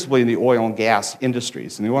principally in the oil and gas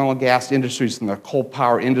industries. And the oil and gas industries and the coal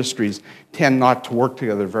power industries tend not to work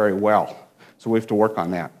together very well. So we have to work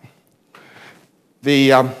on that.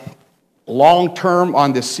 The long term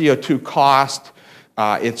on this CO2 cost,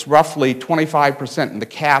 it's roughly 25% in the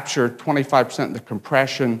capture, 25% in the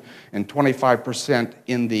compression, and 25%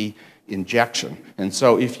 in the injection. And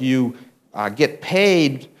so if you get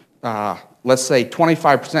paid, let's say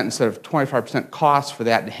 25% instead of 25% cost for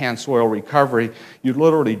that enhanced oil recovery, you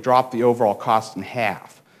literally drop the overall cost in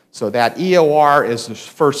half. So that EOR is the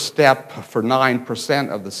first step for 9%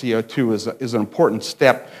 of the CO2 is an important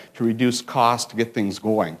step to reduce cost to get things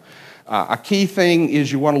going. A key thing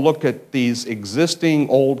is you want to look at these existing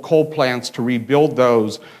old coal plants to rebuild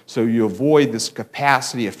those so you avoid this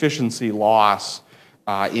capacity efficiency loss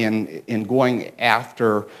in going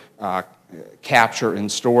after capture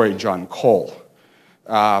and storage on coal.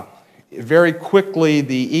 Very quickly,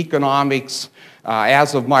 the economics,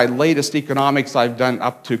 as of my latest economics I've done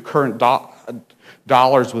up to current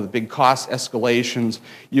dollars with big cost escalations,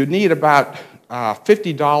 you need about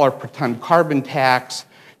 $50 per ton carbon tax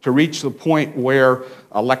to reach the point where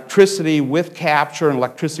electricity with capture and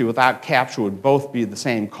electricity without capture would both be the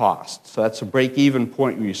same cost. So that's a break-even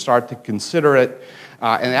point where you start to consider it,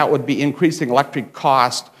 and that would be increasing electric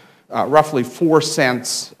cost roughly 4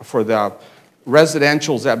 cents for the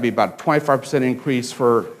residentials. That would be about a 25% increase.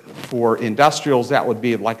 For industrials, that would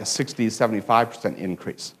be like a 60 to 75%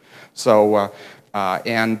 increase. So,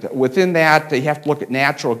 and within that, you have to look at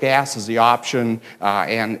natural gas as the option,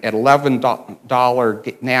 and at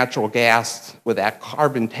 $11 natural gas with that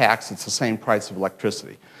carbon tax, it's the same price of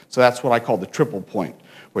electricity. So that's what I call the triple point,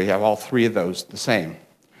 where you have all three of those the same.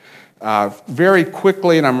 Very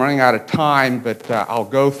quickly, and I'm running out of time, but I'll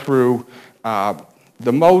go through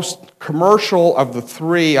the most commercial of the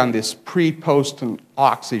three on this pre-post and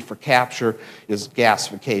oxy for capture is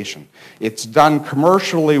gasification. It's done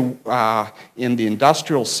commercially in the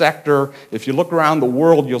industrial sector. If you look around the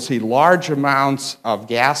world, you'll see large amounts of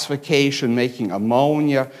gasification making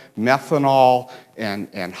ammonia, methanol,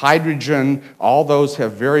 and hydrogen. All those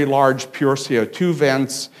have very large pure CO2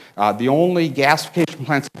 vents. The only gasification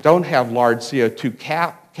plants that don't have large CO2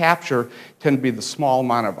 capture tend to be the small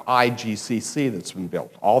amount of IGCC that's been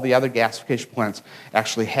built. All the other gasification plants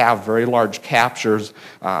actually have very large captures.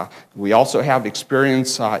 We also have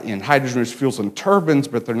experience in hydrogen-rich fuels and turbines,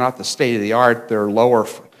 but they're not the state-of-the-art. They're lower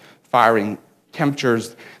firing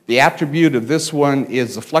temperatures. The attribute of this one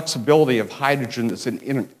is the flexibility of hydrogen as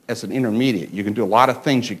an intermediate. You can do a lot of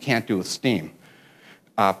things you can't do with steam.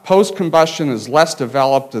 Post-combustion is less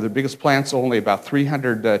developed. The biggest plant's only about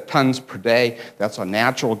 300 tons per day. That's on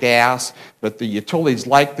natural gas. But the utilities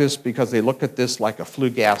like this because they look at this like a flue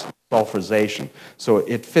gas sulfurization. So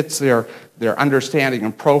it fits their understanding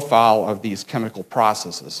and profile of these chemical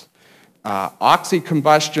processes.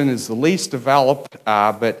 Oxy-combustion is the least developed,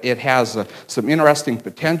 but it has some interesting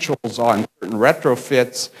potentials on certain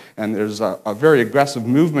retrofits, and there's a very aggressive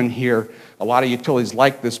movement here. A lot of utilities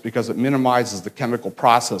like this because it minimizes the chemical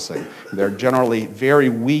processing. They're generally very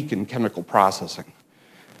weak in chemical processing.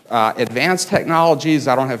 Advanced technologies,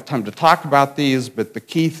 I don't have time to talk about these, but the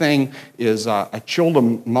key thing is a chilled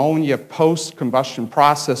ammonia post-combustion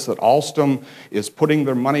process that Alstom is putting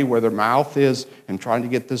their money where their mouth is and trying to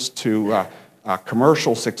get this to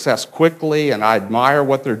commercial success quickly, and I admire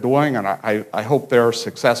what they're doing, and I hope they're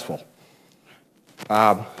successful.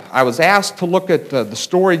 I was asked to look at the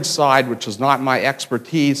storage side, which is not my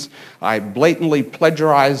expertise. I blatantly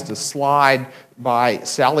plagiarized a slide by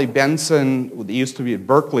Sally Benson, who used to be at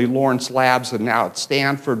Berkeley Lawrence Labs and now at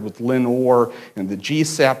Stanford with Lynn Orr and the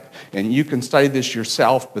GCEP, and you can study this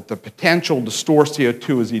yourself, but the potential to store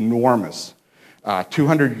CO2 is enormous.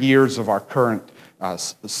 200 years of our current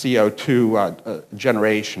CO2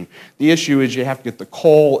 generation. The issue is you have to get the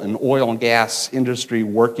coal and oil and gas industry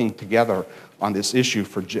working together on this issue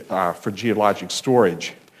for geologic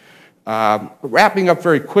storage. Wrapping up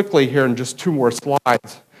very quickly here in just 2 more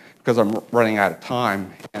slides, because I'm running out of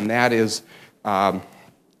time, and that is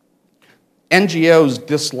NGOs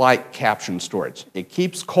dislike capture and storage. It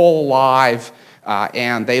keeps coal alive,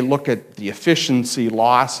 and they look at the efficiency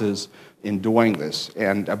losses in doing this.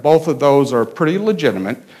 And both of those are pretty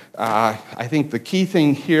legitimate. I think the key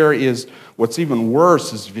thing here is what's even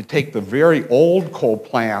worse is if you take the very old coal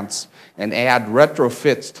plants and add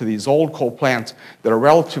retrofits to these old coal plants that are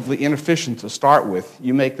relatively inefficient to start with,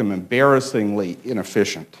 you make them embarrassingly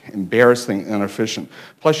inefficient.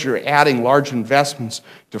 Plus, you're adding large investments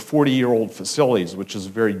to 40-year-old facilities, which is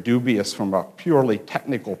very dubious from a purely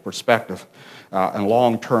technical perspective and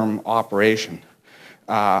long-term operation.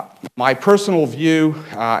 My personal view,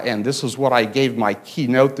 and this is what I gave my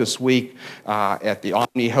keynote this week at the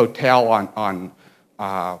Omni Hotel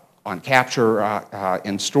on capture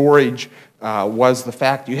and storage, was the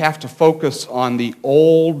fact you have to focus on the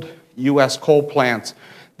old U.S. coal plants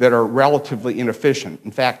that are relatively inefficient.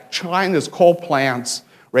 In fact, China's coal plants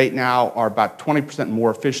right now are about 20%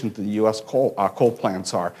 more efficient than the U.S. coal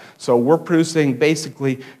plants are. So we're producing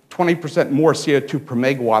basically 20% more CO2 per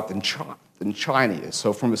megawatt than China is.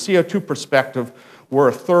 So from a CO2 perspective, we're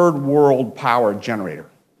a third world power generator.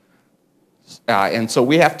 And so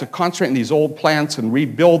we have to concentrate on these old plants and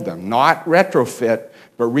rebuild them, not retrofit,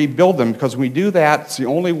 but rebuild them, because when we do that, it's the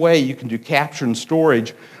only way you can do capture and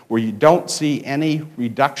storage where you don't see any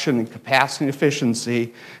reduction in capacity and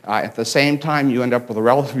efficiency. At the same time, you end up with a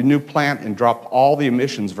relatively new plant and drop all the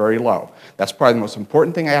emissions very low. That's probably the most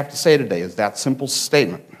important thing I have to say today, is that simple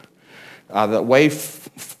statement. The way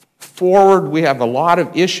forward, we have a lot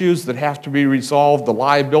of issues that have to be resolved. The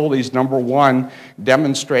liabilities, number one,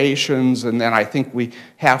 demonstrations, and then I think we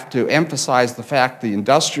have to emphasize the fact the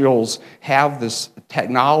industrials have this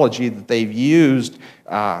technology that they've used,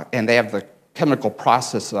 and they have the chemical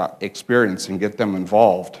process experience, and get them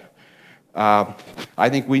involved. I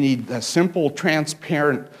think we need simple,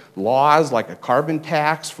 transparent laws like a carbon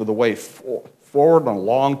tax for the way forward on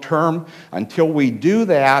long term. Until we do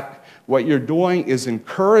that, what you're doing is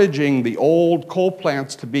encouraging the old coal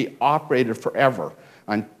plants to be operated forever.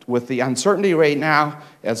 And with the uncertainty right now,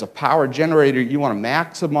 as a power generator, you want to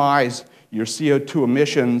maximize your CO2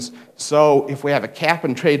 emissions. So if we have a cap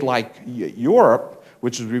and trade like Europe,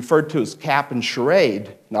 which is referred to as cap and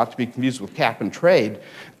charade, not to be confused with cap and trade,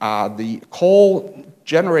 the coal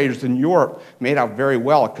generators in Europe made out very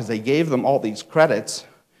well because they gave them all these credits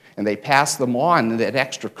and they passed them on, and they had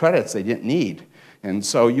extra credits they didn't need. And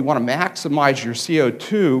so you want to maximize your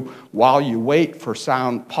CO2 while you wait for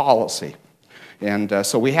sound policy. And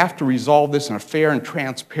so we have to resolve this in a fair and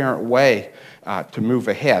transparent way to move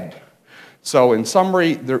ahead. So in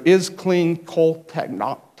summary, there is clean coal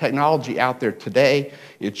technology out there today.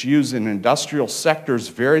 It's used in industrial sectors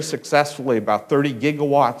very successfully, about 30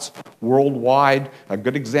 gigawatts worldwide. A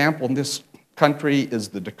good example in this country is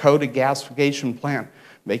the Dakota gasification plant,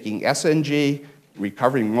 making SNG,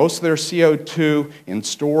 recovering most of their CO2 in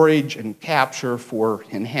storage and capture for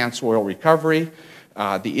enhanced oil recovery.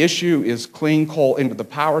 The issue is clean coal into the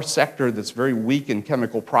power sector that's very weak in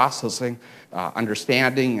chemical processing,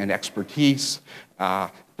 understanding and expertise,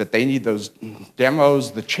 but they need those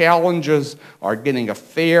demos. The challenges are getting a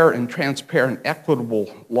fair and transparent,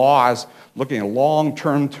 equitable laws, looking at long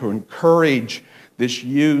term to encourage this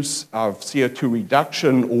use of CO2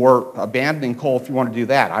 reduction or abandoning coal if you want to do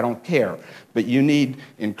that. I don't care. But you need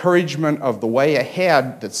encouragement of the way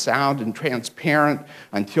ahead that's sound and transparent.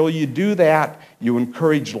 Until you do that, you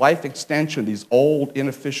encourage life extension of these old,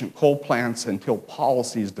 inefficient coal plants until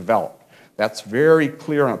policy is developed. That's very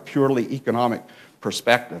clear on a purely economic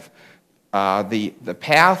perspective. The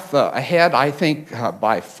path ahead, I think,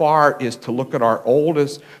 by far, is to look at our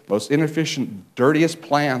oldest, most inefficient, dirtiest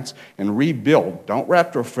plants and rebuild. Don't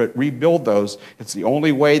retrofit, rebuild those. It's the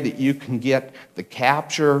only way that you can get the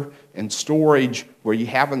capture and storage where you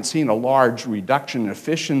haven't seen a large reduction in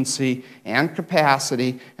efficiency and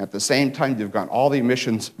capacity. At the same time, you've got all the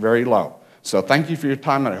emissions very low. So thank you for your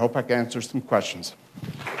time, and I hope I can answer some questions.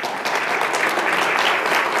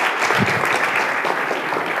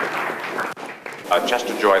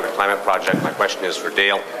 Chester Joy, the Climate Project. My question is for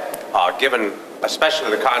Dale. Given,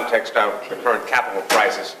 especially the context of the current capital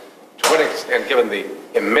crisis, to what extent, given the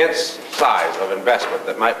immense size of investment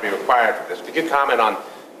that might be required for this, could you comment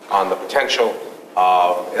on the potential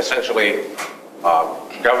of essentially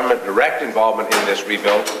government direct involvement in this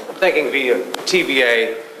rebuild? I'm thinking via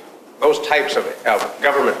TVA, those types of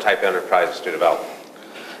government-type enterprises to develop.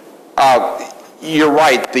 You're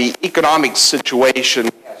right. The economic situation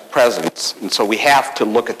has presence, and so we have to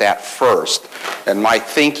look at that first. And my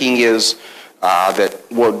thinking is that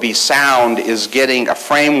what would be sound is getting a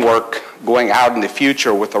framework going out in the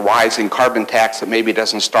future with a rising carbon tax that maybe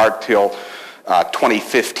doesn't start till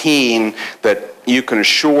 2015, that you can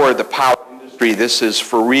assure the power industry this is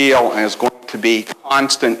for real and is going to be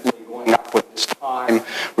constantly going up with this time,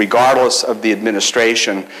 regardless of the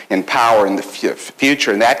administration in power in the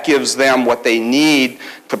future. And that gives them what they need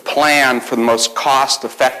to plan for the most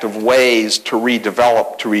cost-effective ways to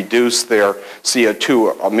redevelop, to reduce their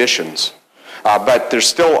CO2 emissions. But there's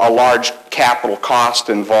still a large capital cost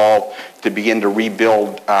involved to begin to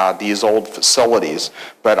rebuild these old facilities.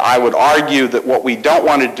 But I would argue that what we don't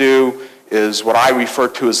want to do is what I refer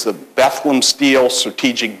to as the Bethlehem Steel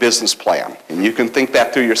Strategic Business Plan. And you can think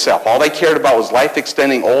that through yourself. All they cared about was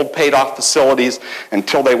life-extending old paid-off facilities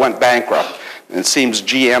until they went bankrupt. And it seems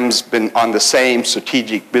GM's been on the same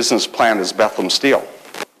strategic business plan as Bethlehem Steel.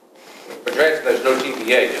 But there's no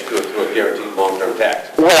TVA, just do it through a guaranteed long-term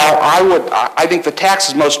tax. Well, I think the tax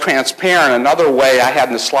is most transparent. Another way I had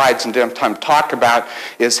in the slides and didn't have time to talk about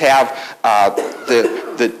is have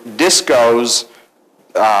the DISCOs,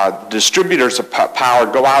 distributors of power,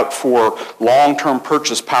 go out for long-term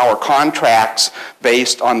purchase power contracts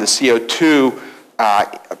based on the CO2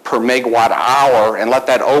 per megawatt hour, and let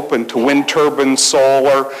that open to wind turbines,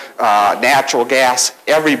 solar, natural gas,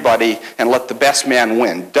 everybody, and let the best man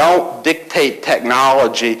win. Don't dictate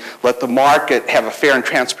technology. Let the market have a fair and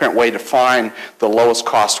transparent way to find the lowest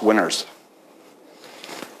cost winners.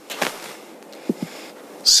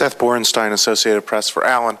 Seth Borenstein, Associated Press, for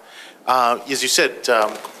Alan. As you said,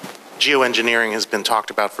 geoengineering has been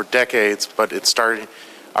talked about for decades, but it's starting.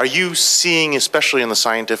 Are you seeing, especially in the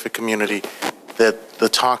scientific community, that the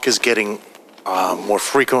talk is getting more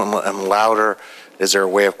frequent and louder? Is there a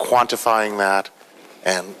way of quantifying that?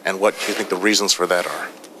 And what do you think the reasons for that are?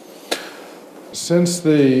 Since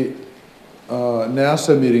the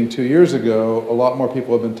NASA meeting 2 years ago, a lot more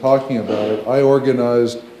people have been talking about it.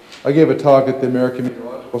 I gave a talk at the American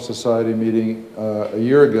Meteorological Society meeting a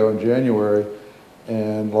year ago in January,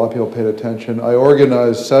 and a lot of people paid attention. I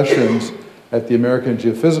organized sessions at the American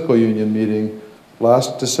Geophysical Union meeting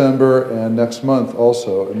last December and next month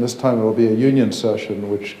also, and this time it will be a union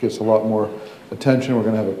session, which gets a lot more attention. We're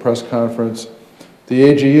going to have a press conference. The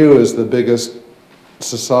AGU is the biggest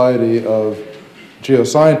society of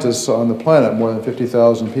geoscientists on the planet, more than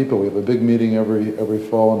 50,000 people. We have a big meeting every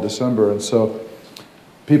fall in December, and so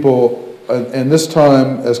people, and this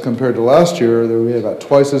time as compared to last year, we had about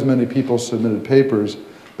twice as many people submitted papers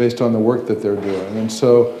based on the work that they're doing. And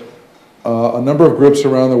so a number of groups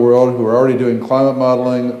around the world who are already doing climate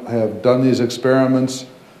modeling have done these experiments.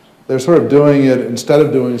 They're sort of doing it instead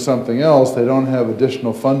of doing something else. They don't have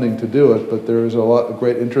additional funding to do it, but there is a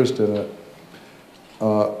great interest in it.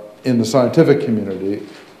 in the scientific community.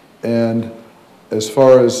 And as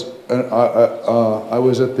far as, I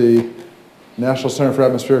was at the National Center for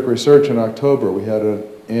Atmospheric Research in October. We had an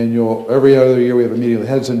annual, every other year we have a meeting of the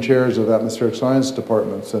heads and chairs of atmospheric science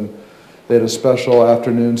departments, and they had a special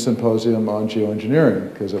afternoon symposium on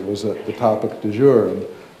geoengineering because it was the topic du jour. And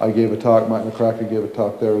I gave a talk, Mike McCracken gave a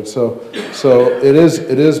talk there. And so it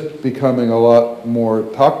is becoming a lot more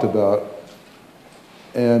talked about,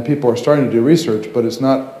 and people are starting to do research, but it's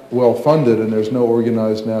not well funded and there's no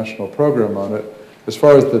organized national program on it. As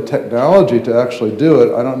far as the technology to actually do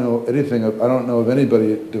it, I don't know anything, I don't know of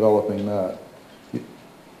anybody developing that.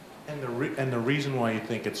 And the reason why you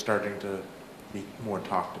think it's starting to be more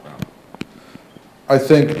talked about? I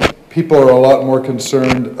think people are a lot more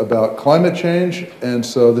concerned about climate change, and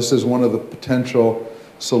so this is one of the potential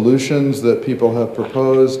solutions that people have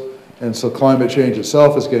proposed, and so climate change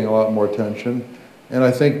itself is getting a lot more attention. And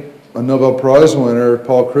I think a Nobel Prize winner,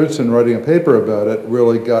 Paul Crutzen, writing a paper about it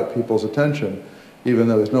really got people's attention, even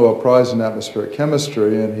though there's Nobel Prize in atmospheric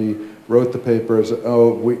chemistry, and he wrote the paper as,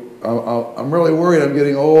 I'm really worried, I'm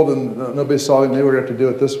getting old and nobody's solving, maybe we're going to have to do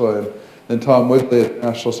it this way. And then Tom Wigley at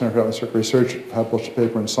National Center for Atmospheric Research published a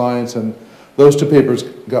paper in Science, and those two papers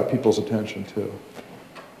got people's attention too.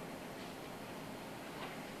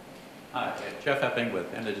 Hi, Jeff Epping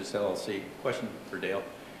with Energis LLC. Question for Dale.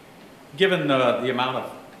 Given the amount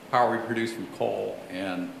of power we produce from coal,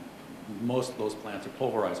 and most of those plants are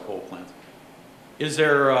pulverized coal plants, is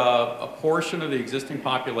there a portion of the existing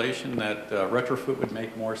population that retrofit would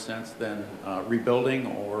make more sense than rebuilding,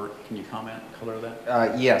 or can you color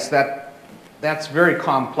that? Yes, that's very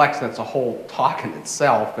complex. That's a whole talk in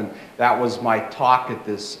itself, and that was my talk at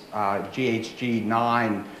this GHG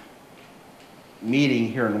 9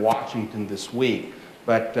 meeting here in Washington this week.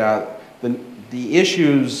 But the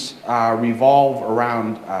issues revolve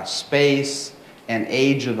around space and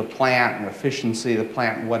age of the plant and efficiency of the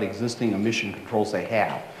plant and what existing emission controls they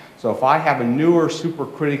have. So if I have a newer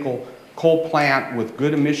supercritical coal plant with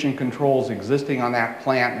good emission controls existing on that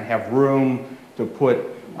plant and have room to put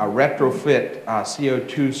a retrofit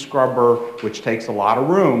CO2 scrubber, which takes a lot of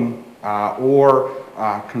room, or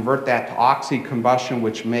convert that to oxy-combustion,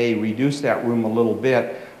 which may reduce that room a little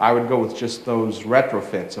bit, I would go with just those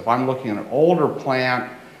retrofits. If I'm looking at an older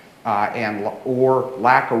plant or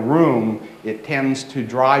lack of room, it tends to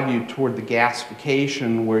drive you toward the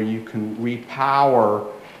gasification where you can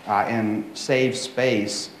repower and save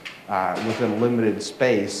space within a limited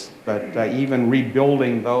space. But even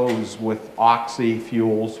rebuilding those with oxy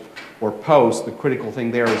fuels or post, the critical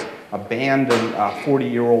thing there is abandon a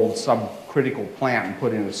 40-year-old subcritical plant and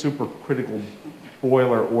put in a supercritical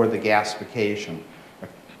boiler or the gasification. A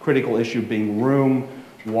critical issue being room,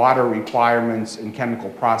 water requirements, and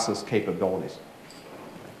chemical process capabilities.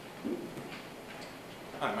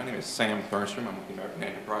 Hi, my name is Sam Thornstrom. I'm with the American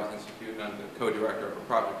Enterprise Institute, and I'm the co-director of a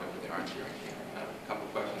project over there on geoengineering. I have a couple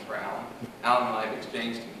of questions for Alan. Alan and I have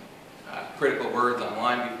exchanged critical words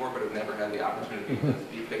online before, but have never had the opportunity to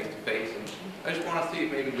speak face-to-face. And I just want to see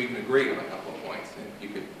if maybe we can agree on a couple of points, and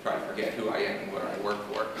you could try to forget who I am and where I work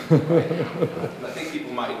for. And I think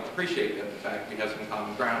people might appreciate that, the fact we have some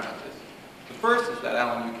common ground on this. The first is that,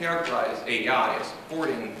 Alan, you characterize AEI as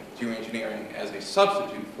supporting geoengineering as a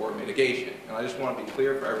substitute for mitigation. And I just want to be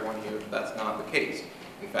clear for everyone here that that's not the case.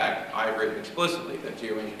 In fact, I've written explicitly that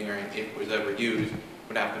geoengineering, if it was ever used,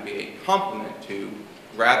 would have to be a complement to,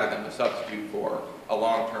 rather than a substitute for, a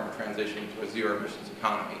long-term transition to a zero-emissions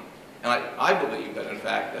economy. And I believe that, in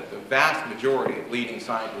fact, that the vast majority of leading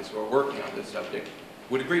scientists who are working on this subject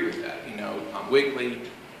would agree with that. You know, Tom Wigley,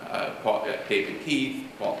 David Keith,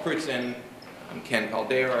 Paul Crutzen, Ken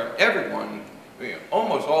Caldera, everyone,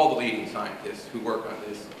 almost all the leading scientists who work on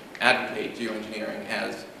this advocate geoengineering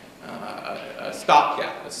as a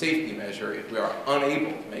stopgap, a safety measure if we are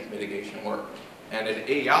unable to make mitigation work. And at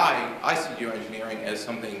AEI, I see geoengineering as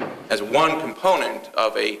something, as one component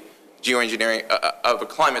of a geoengineering, of a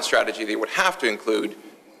climate strategy that would have to include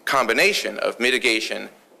combination of mitigation,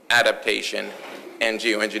 adaptation, and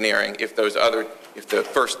geoengineering if the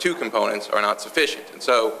first two components are not sufficient. And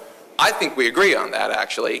so I think we agree on that,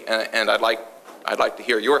 actually, and I'd like to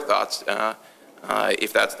hear your thoughts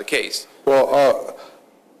if that's the case. Well,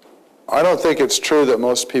 I don't think it's true that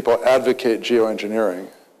most people advocate geoengineering.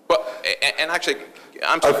 Well, and actually,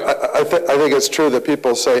 I'm sorry. I think it's true that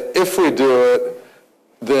people say, if we do it,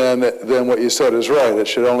 then what you said is right. It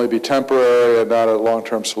should only be temporary and not a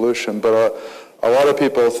long-term solution. But a lot of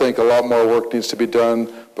people think a lot more work needs to be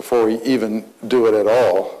done before we even do it at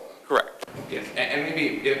all. Correct. Yes, and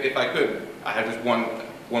maybe if I could, I have just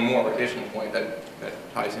one more additional point that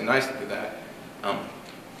ties in nicely to that.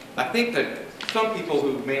 I think that some people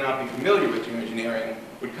who may not be familiar with geoengineering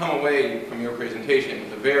would come away from your presentation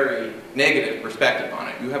with a very negative perspective on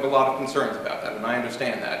it. You have a lot of concerns about that, and I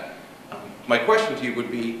understand that. My question to you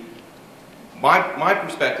would be, my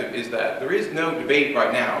perspective is that there is no debate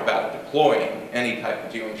right now about deploying any type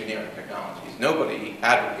of geoengineering technologies. Nobody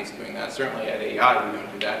advocates doing that. Certainly at AI we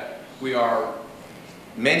don't do that. We are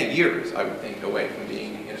many years, I would think, away from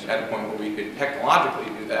being at a point where we could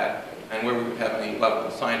technologically do that and where we would have any level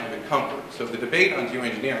of scientific comfort. So the debate on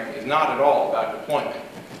geoengineering is not at all about deployment.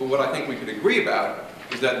 But what I think we could agree about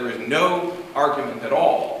is that there is no argument at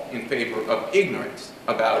all in favor of ignorance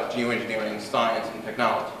about geoengineering science and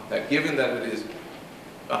technology. That given that it is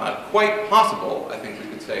quite possible, I think we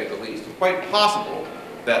could say at the least, quite possible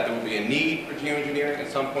that there will be a need for geoengineering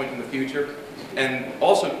at some point in the future, and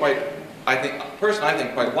also quite, personally I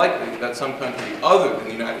think quite likely that some country other than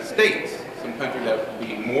the United States, some country that would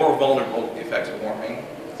be more vulnerable to the effects of warming,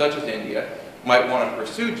 such as India, might want to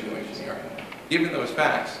pursue geoengineering. Given those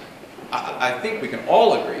facts, I think we can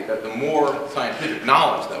all agree that the more scientific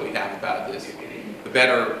knowledge that we have about this, the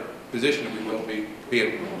better position we will be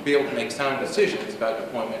able to make sound decisions about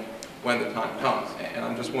deployment when the time comes. And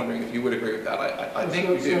I'm just wondering if you would agree with that. I think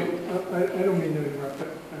we do. I don't mean to interrupt, but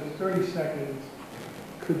in 30 seconds,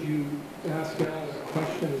 could you ask Alan a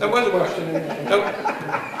question? That was a question. No, I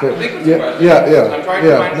think it's a Yeah, question. yeah. I'm trying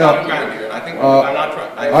to find common ground here, and I think I'm not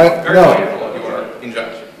trying. I'm very mindful of your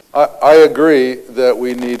injunction. I agree that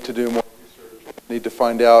we need to do more research, need to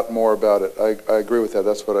find out more about it. I agree with that.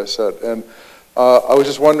 That's what I said. And I was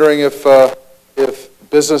just wondering if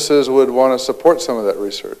businesses would want to support some of that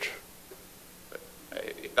research.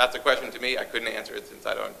 If that's a question to me, I couldn't answer it since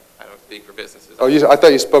I don't speak for businesses. Oh, I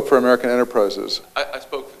thought you spoke for American Enterprises. I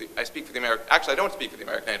speak for the American. Actually, I don't speak for the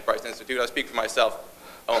American Enterprise Institute. I speak for myself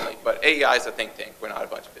only. But AEI is a think tank. We're not a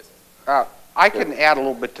bunch of business. I can add a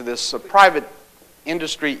little bit to this. Private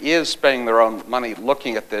industry is spending their own money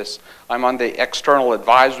looking at this. I'm on the external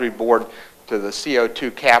advisory board to the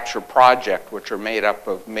CO2 capture project, which are made up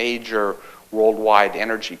of major worldwide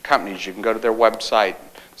energy companies. You can go to their website,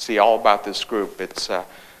 see all about this group. It's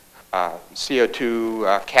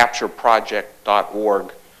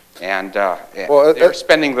CO2captureproject.org, and they're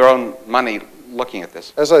spending their own money looking at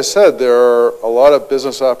this. As I said, there are a lot of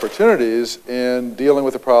business opportunities in dealing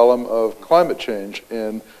with the problem of climate change,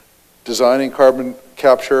 in designing carbon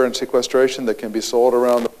capture and sequestration that can be sold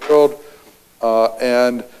around the world,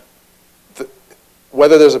 and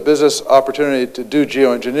whether there's a business opportunity to do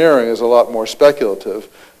geoengineering is a lot more speculative.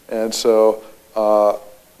 And so,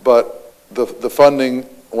 but the funding,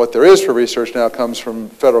 what there is for research now, comes from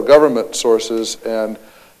federal government sources, and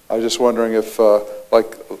I was just wondering if,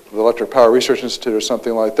 like the Electric Power Research Institute or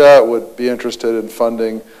something like that, would be interested in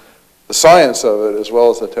funding the science of it as well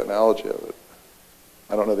as the technology of it.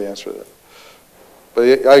 I don't know the answer to that.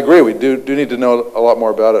 But I agree, we do need to know a lot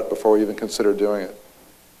more about it before we even consider doing it.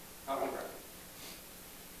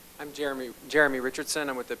 I'm Jeremy Richardson.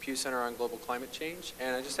 I'm with the Pew Center on Global Climate Change,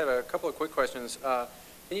 and I just have a couple of quick questions.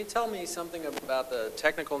 Can you tell me something about the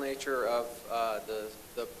technical nature of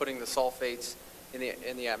the putting the sulfates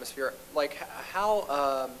in the atmosphere? Like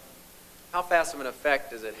how fast of an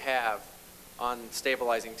effect does it have on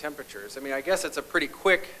stabilizing temperatures? I mean, I guess it's a pretty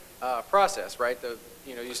quick process, right?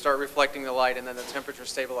 You start reflecting the light and then the temperature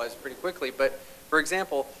stabilizes pretty quickly. But for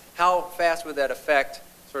example, how fast would that affect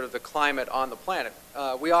sort of the climate on the planet?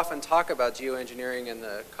 We often talk about geoengineering in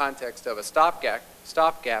the context of a stopgap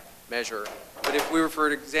measure. But if we were, for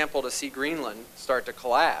example, to see Greenland start to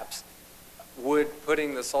collapse, would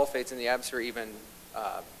putting the sulfates in the atmosphere even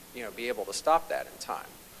be able to stop that in time?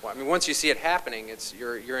 Well, I mean, once you see it happening,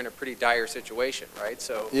 you're in a pretty dire situation, right?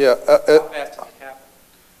 So yeah, how fast does it happen?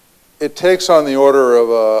 It takes on the order of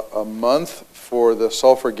a month for the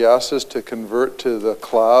sulfur gases to convert to the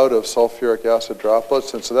cloud of sulfuric acid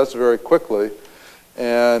droplets, and so that's very quickly,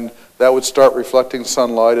 and that would start reflecting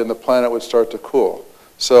sunlight and the planet would start to cool.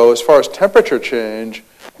 So as far as temperature change,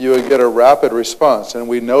 you would get a rapid response, and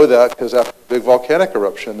we know that because after a big volcanic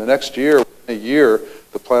eruption, the next year, within a year,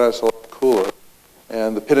 the planet's a lot cooler.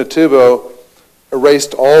 And the Pinatubo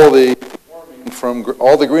erased all the warming from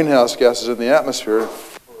all the greenhouse gases in the atmosphere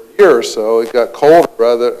for a year or so. It got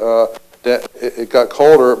colder, it got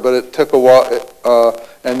colder, but it took a while,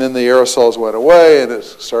 and then the aerosols went away, and it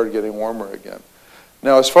started getting warmer again.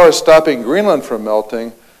 Now, as far as stopping Greenland from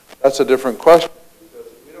melting, that's a different question,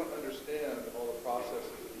 because we don't understand all the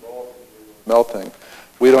processes involved in melting.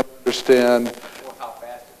 We don't understand Or how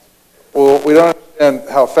fast it's well, we don't understand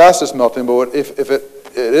how fast it's melting, but if it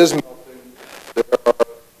is melting, there are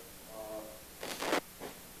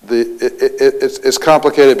it's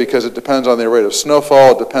complicated because it depends on the rate of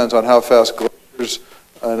snowfall, it depends on how fast glaciers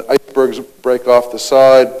and icebergs break off the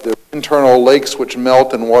side, the internal lakes which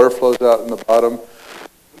melt and water flows out in the bottom.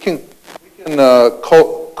 We can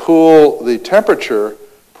cool the temperature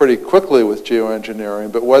pretty quickly with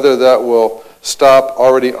geoengineering, but whether that will stop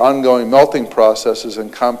already ongoing melting processes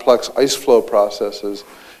and complex ice flow processes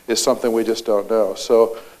is something we just don't know.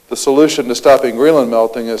 So the solution to stopping Greenland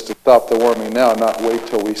melting is to stop the warming now, not wait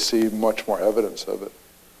till we see much more evidence of it.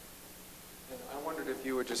 And I wondered if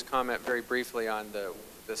you would just comment very briefly on the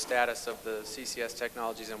status of the CCS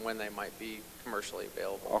technologies and when they might be commercially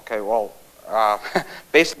available. Okay, well,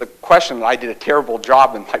 based on the question, I did a terrible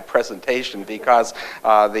job in my presentation because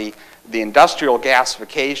the industrial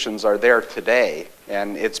gasifications are there today,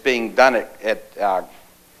 and it's being done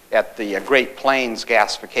at the Great Plains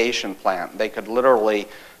gasification plant. They could literally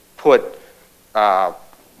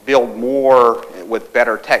build more with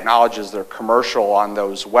better technologies that are commercial on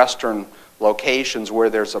those western locations where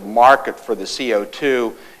there's a market for the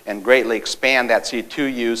CO2 and greatly expand that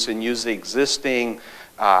CO2 use and use the existing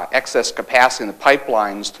excess capacity in the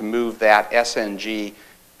pipelines to move that SNG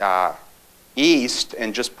east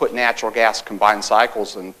and just put natural gas combined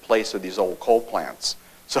cycles in place of these old coal plants.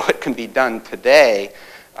 So it can be done today.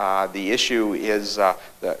 The issue is the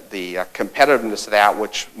competitiveness of that,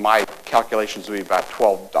 which my calculations would be about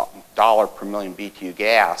 $12 per million BTU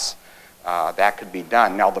gas. That could be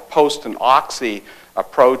done. Now, the post and oxy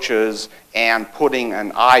approaches and putting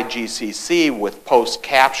an IGCC with post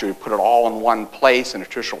capture, you put it all in one place in a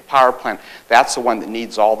traditional power plant, that's the one that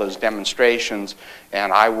needs all those demonstrations,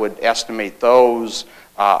 and I would estimate those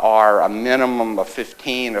are a minimum of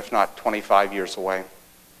 15, if not 25 years away.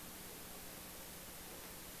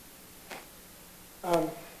 I'm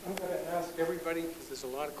going to ask everybody, because there's a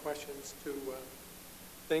lot of questions, to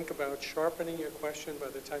think about sharpening your question by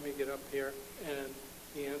the time you get up here and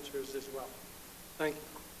the answers as well. Thank you.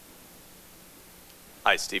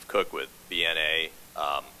 Hi, Steve Cook with BNA.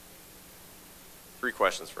 3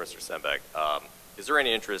 questions for Mr. Sembeck. Is there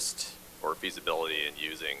any interest or feasibility in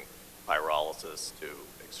using pyrolysis to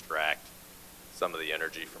extract some of the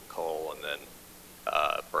energy from coal and then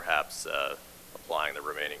perhaps applying the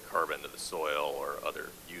remaining carbon to the soil or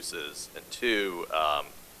other uses? And 2,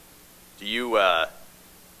 do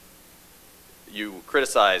you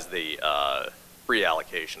criticize the free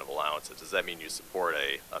allocation of allowances? Does that mean you support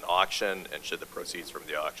an auction, and should the proceeds from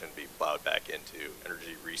the auction be plowed back into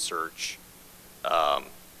energy research? I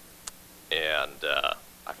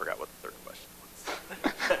forgot what the third question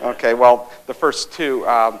was. Okay, well, the first 2,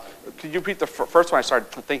 could you repeat the first one? I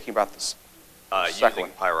started thinking about this. Using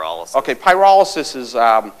pyrolysis. Okay, pyrolysis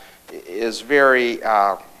is very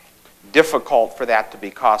difficult for that to be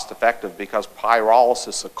cost effective because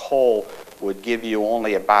pyrolysis of coal would give you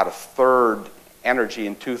only about 1/3 energy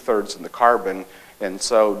and 2/3 in the carbon. And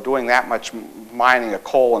so doing that much mining of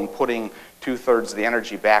coal and putting 2/3 of the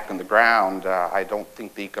energy back in the ground, I don't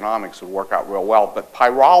think the economics would work out real well. But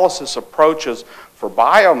pyrolysis approaches for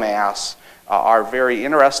biomass are very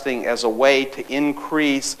interesting as a way to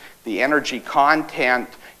increase the energy content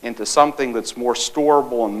into something that's more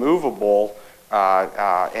storable and movable,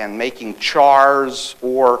 and making chars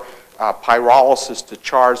or pyrolysis to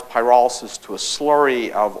chars, pyrolysis to a slurry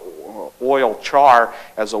of oil char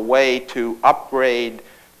as a way to upgrade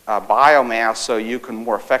biomass so you can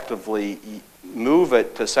more effectively move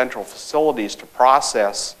it to central facilities to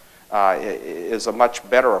process is a much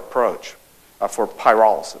better approach for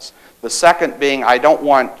pyrolysis. The second being, I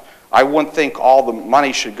wouldn't think all the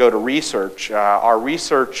money should go to research. Our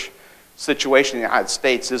research situation in the United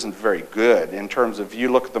States isn't very good in terms of,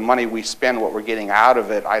 you look at the money we spend, what we're getting out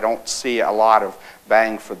of it, I don't see a lot of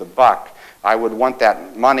bang for the buck. I would want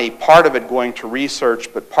that money, part of it going to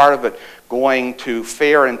research, but part of it going to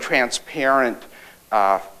fair and transparent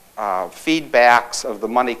feedbacks of the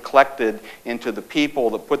money collected into the people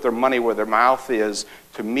that put their money where their mouth is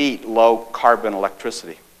to meet low carbon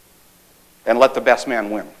electricity. And let the best man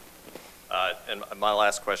win. And my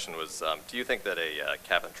last question was, do you think that a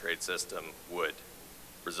cap and trade system would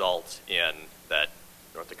result in that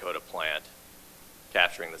North Dakota plant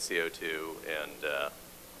capturing the CO2 and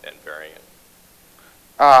burying it?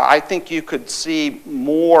 I think you could see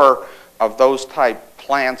more of those type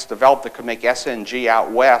plants developed that could make SNG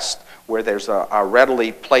out west, where there's a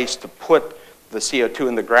readily place to put the CO2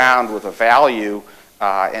 in the ground with a value,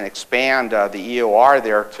 and expand the EOR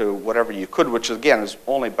there to whatever you could, which again is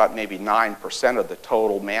only about maybe 9% of the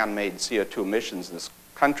total man-made CO2 emissions in this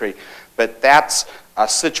country. But that's a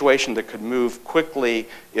situation that could move quickly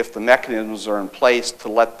if the mechanisms are in place to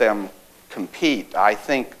let them compete. I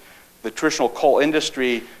think the traditional coal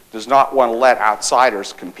industry does not want to let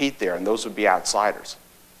outsiders compete there, and those would be outsiders.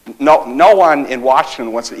 No one in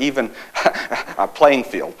Washington wants to even a playing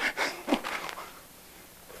field.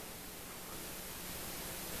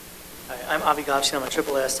 Hi, I'm Avi Gopsi. I'm a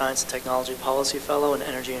AAAS Science and Technology Policy Fellow in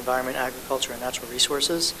Energy, Environment, Agriculture, and Natural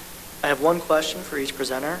Resources. I have one question for each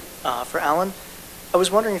presenter. For Alan, I was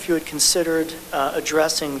wondering if you had considered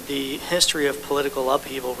addressing the history of political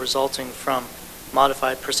upheaval resulting from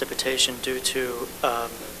modified precipitation due to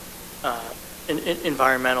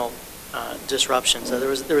environmental disruptions.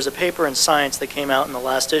 There was a paper in Science that came out in the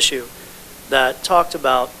last issue that talked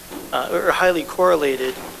about or highly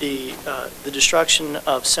correlated the destruction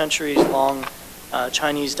of centuries-long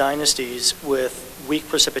Chinese dynasties with weak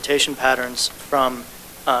precipitation patterns from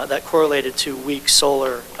that correlated to weak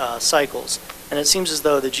solar cycles. And it seems as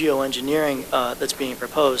though the geoengineering that's being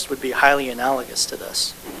proposed would be highly analogous to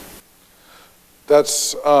this.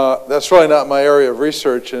 That's really not my area of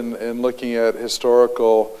research in looking at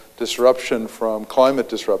historical disruption from climate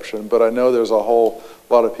disruption, but I know there's a whole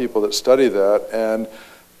lot of people that study that, and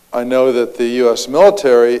I know that the U.S.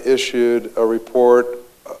 military issued a report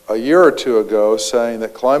a year or two ago saying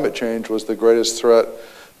that climate change was the greatest threat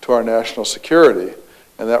to our national security,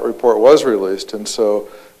 and that report was released. And so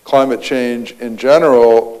climate change in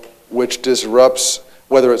general, which disrupts,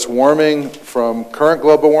 whether it's warming from current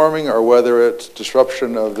global warming or whether it's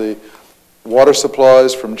disruption of the water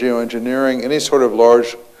supplies from geoengineering, any sort of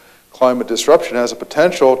large climate disruption has a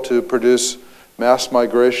potential to produce mass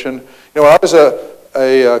migration. You know, when I was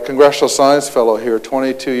a Congressional Science Fellow here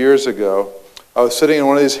 22 years ago, I was sitting in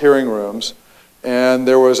one of these hearing rooms, and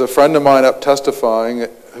there was a friend of mine up testifying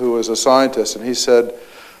who was a scientist, and he said,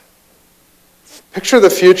 picture the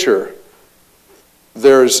future.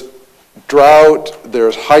 There's drought,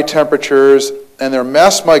 there's high temperatures, and there are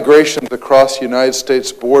mass migrations across the United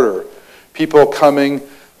States border. People coming,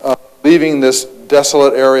 leaving this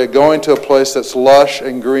desolate area, going to a place that's lush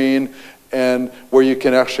and green and where you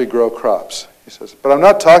can actually grow crops. He says, but I'm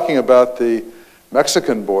not talking about the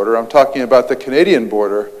Mexican border, I'm talking about the Canadian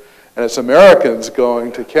border, and it's Americans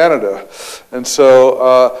going to Canada. And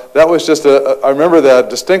so that was just I remember that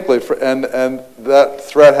distinctly, and that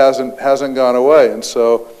threat hasn't gone away. And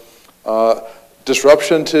so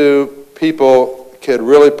disruption to people could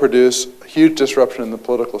really produce huge disruption in the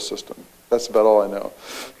political system. That's about all I know.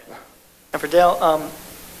 Okay. And for Dale,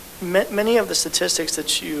 many of the statistics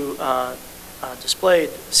that you displayed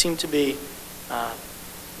seem to be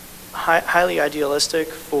highly idealistic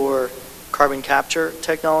for carbon capture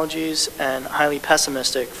technologies and highly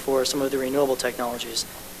pessimistic for some of the renewable technologies.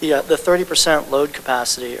 The 30% load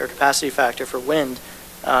capacity or capacity factor for wind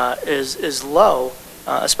is low,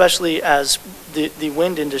 especially as the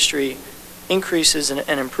wind industry increases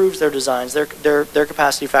and improves their designs. Their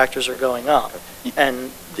capacity factors are going up,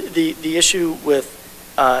 and the issue with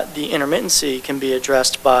the intermittency can be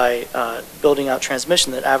addressed by building out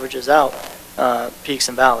transmission that averages out peaks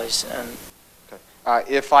and valleys. And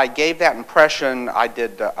if I gave that impression, I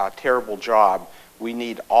did a terrible job. We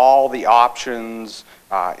need all the options,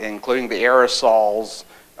 including the aerosols.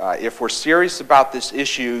 If we're serious about this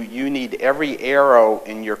issue, you need every arrow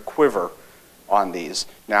in your quiver on these.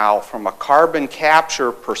 Now, from a carbon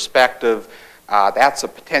capture perspective, that's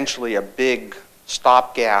potentially a big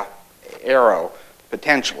stopgap arrow,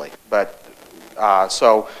 potentially. But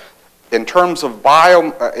so, in terms of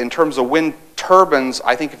wind turbines,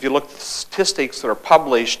 I think if you look at the statistics that are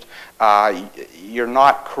published, you're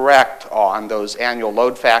not correct on those annual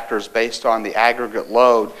load factors based on the aggregate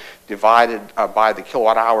load divided by the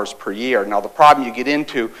kilowatt hours per year. Now, the problem you get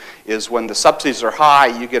into is when the subsidies are high,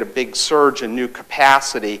 you get a big surge in new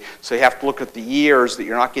capacity. So you have to look at the years that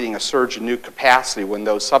you're not getting a surge in new capacity when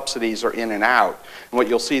those subsidies are in and out. And what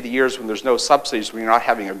you'll see the years when there's no subsidies, when you're not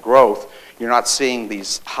having a growth, you're not seeing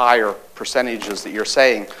these higher percentages that you're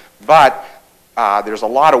saying. But there's a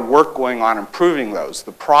lot of work going on improving those.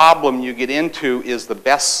 The problem you get into is the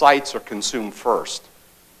best sites are consumed first.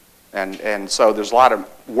 And so there's a lot of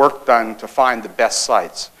work done to find the best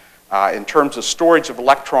sites. In terms of storage of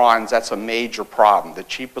electrons, that's a major problem. The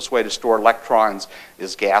cheapest way to store electrons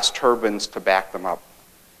is gas turbines to back them up.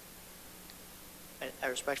 I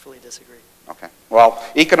respectfully disagree. Okay. Well,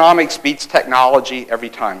 economics beats technology every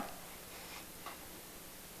time.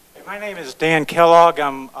 My name is Dan Kellogg.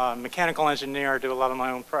 I'm a mechanical engineer. I do a lot of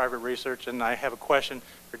my own private research, and I have a question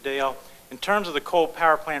for Dale. In terms of the coal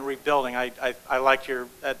power plant rebuilding, I like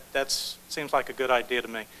that seems like a good idea to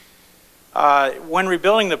me. When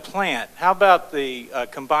rebuilding the plant, how about the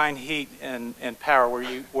combined heat and power,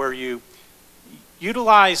 where you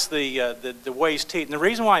utilize the waste heat? And the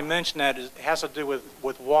reason why I mention that is it has to do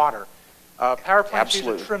with water. Power plants use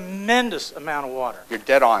Absolutely. a tremendous amount of water. You're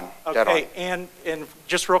dead on. Dead on. Okay, and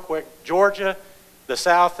just real quick, Georgia, the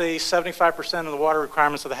Southeast, 75% of the water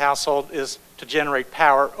requirements of the household is to generate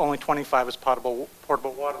power. Only 25 is portable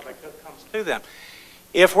water that comes to them.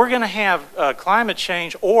 If we're going to have climate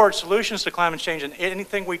change or solutions to climate change, and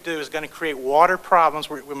anything we do is going to create water problems,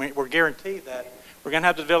 we're guaranteed that. We're going to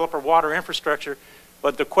have to develop our water infrastructure.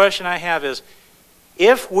 But the question I have is,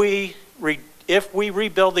 if we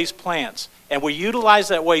rebuild these plants and we utilize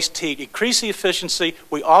that waste heat, increase the efficiency,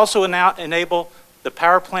 we also now enable the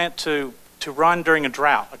power plant to run during a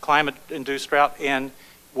drought, a climate-induced drought, and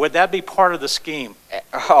would that be part of the scheme?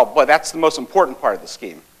 Oh, but that's the most important part of the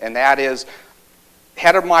scheme, and that is,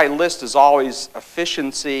 head of my list is always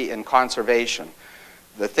efficiency and conservation.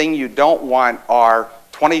 The thing you don't want are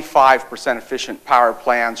 25% efficient power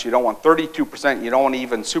plants. You don't want 32%. You don't want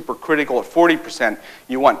even supercritical at 40%.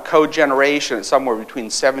 You want cogeneration at somewhere between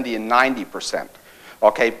 70 and 90%.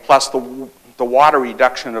 Okay, plus the water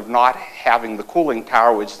reduction of not having the cooling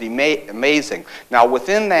tower, which is amazing. Now,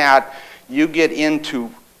 within that, you get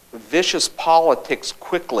into vicious politics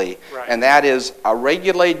quickly, right. And that is a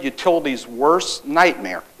regulated utility's worst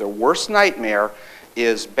nightmare. Their worst nightmare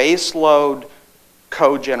is baseload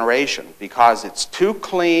cogeneration, because it's too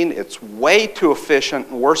clean, it's way too efficient,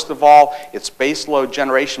 and worst of all, it's baseload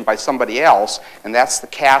generation by somebody else, and that's the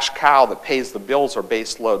cash cow that pays the bills or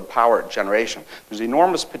baseload power generation. There's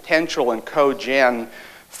enormous potential in cogen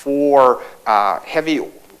for heavy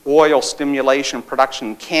oil stimulation production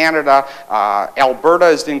in Canada. Alberta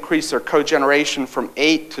has increased their cogeneration from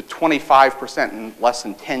 8 to 25% in less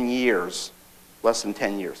than 10 years. Less than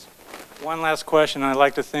 10 years. One last question. I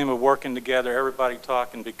like the theme of working together, everybody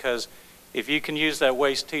talking, because if you can use that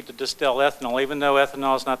waste heat to distill ethanol, even though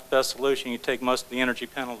ethanol is not the best solution, you take most of the energy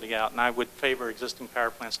penalty out, and I would favor existing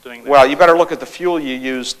power plants doing that. Well, you better look at the fuel you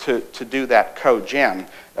use to do that cogen.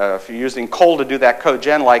 If you're using coal to do that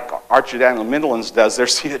cogen like Archer Daniels Midland does, their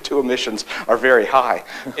CO2 emissions are very high.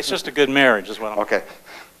 It's just a good marriage is what I'm Okay.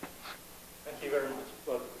 Thank you very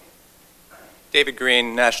much. David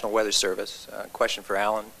Green, National Weather Service. Question for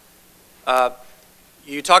Alan.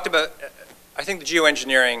 You talked about, I think the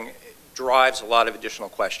geoengineering drives a lot of additional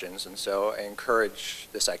questions, and so I encourage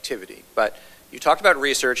this activity. But you talked about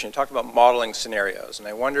research and you talked about modeling scenarios, and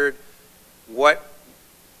I wondered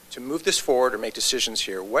to move this forward or make decisions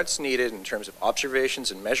here, what's needed in terms of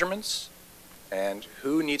observations and measurements, and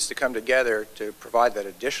who needs to come together to provide that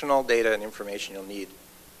additional data and information you'll need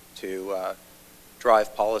to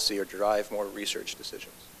drive policy or drive more research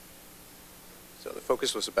decisions. So the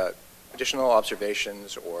focus was about additional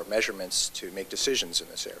observations or measurements to make decisions in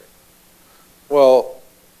this area. Well,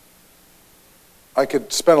 I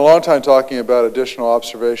could spend a long time talking about additional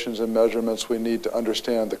observations and measurements we need to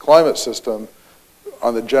understand the climate system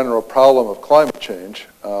on the general problem of climate change,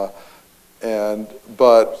 but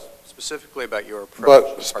specifically about your approach.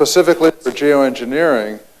 But specifically for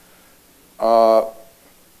geoengineering,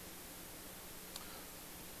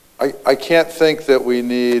 I can't think that we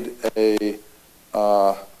need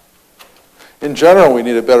in general, we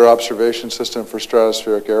need a better observation system for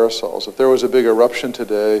stratospheric aerosols. If there was a big eruption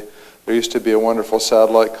today, there used to be a wonderful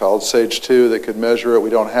satellite called SAGE-2 that could measure it.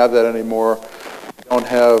 We don't have that anymore. We don't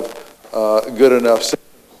have good enough systems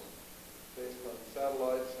based on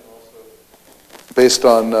satellites and also based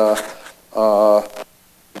on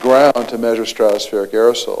ground to measure stratospheric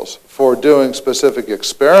aerosols. For doing specific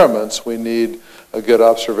experiments, we need a good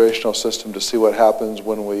observational system to see what happens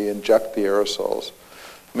when we inject the aerosols.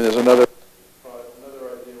 I mean, there's another idea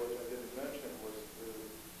which I didn't mention was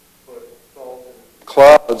to put salt in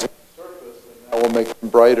clouds on the surface, and that will make them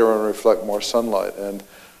brighter and reflect more sunlight. And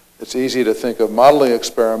it's easy to think of modeling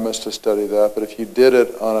experiments to study that, but if you did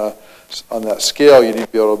it on that scale, you need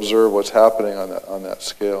to be able to observe what's happening on that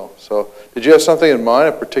scale. So, did you have something in mind,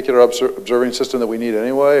 a particular observing system that we need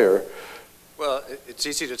anyway, or? Well, it's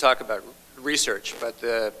easy to talk about research, but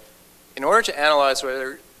in order to analyze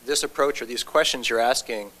whether this approach or these questions you're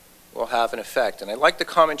asking will have an effect, and I like the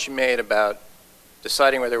comment you made about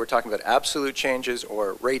deciding whether we're talking about absolute changes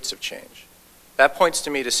or rates of change. That points to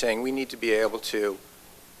me to saying we need to be able to,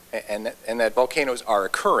 and that volcanoes are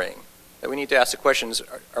occurring, that we need to ask the questions,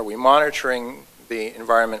 are we monitoring the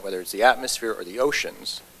environment, whether it's the atmosphere or the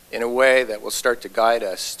oceans, in a way that will start to guide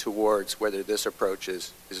us towards whether this approach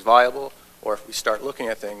is viable, or if we start looking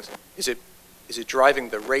at things, is it driving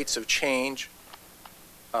the rates of change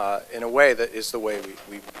in a way that is the way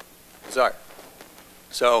we desire?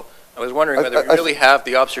 So I was wondering whether we really have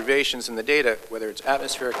the observations and the data, whether it's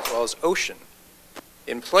atmospheric as well as ocean,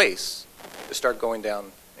 in place to start going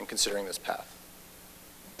down and considering this path.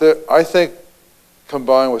 I think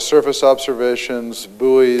combined with surface observations,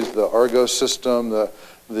 buoys, the Argos system,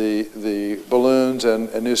 the balloons,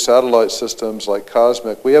 and new satellite systems like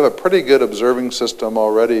COSMIC, we have a pretty good observing system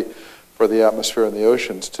already for the atmosphere and the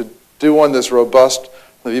oceans. To do one that's robust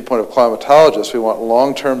from the viewpoint of climatologists, we want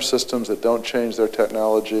long-term systems that don't change their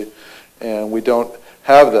technology, and we don't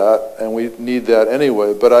have that, and we need that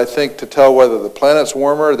anyway. But I think to tell whether the planet's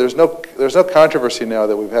warmer, there's no controversy now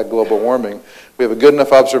that we've had global warming. We have a good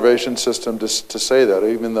enough observation system to say that,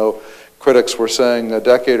 even though critics were saying a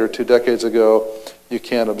decade or 2 decades ago, you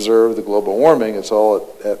can't observe the global warming. It's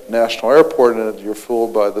all at National Airport, and you're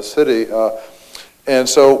fooled by the city. And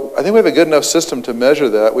so I think we have a good enough system to measure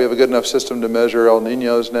that. We have a good enough system to measure El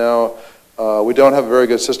Niños now. We don't have a very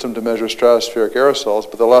good system to measure stratospheric aerosols,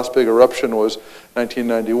 but the last big eruption was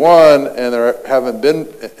 1991, and there haven't been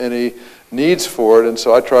any needs for it. And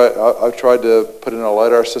so I've tried to put in a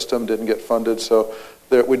LiDAR system, didn't get funded. So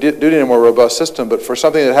we do need a more robust system. But for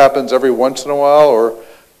something that happens every once in a while,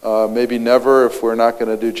 or maybe never, if we're not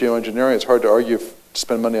going to do geoengineering, it's hard to argue to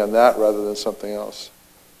spend money on that rather than something else.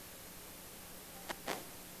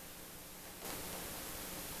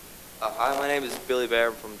 Hi, my name is Billy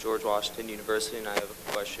Baird from George Washington University, and I have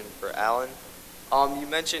a question for Alan. You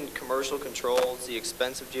mentioned commercial controls, the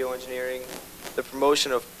expense of geoengineering, the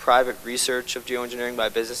promotion of private research of geoengineering by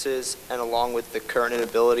businesses, and along with the current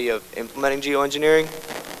inability of implementing geoengineering.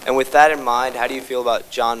 And with that in mind, how do you feel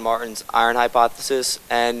about John Martin's iron hypothesis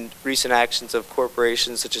and recent actions of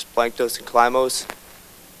corporations such as Planktos and Klymos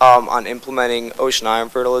on implementing ocean iron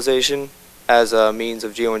fertilization as a means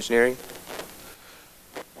of geoengineering?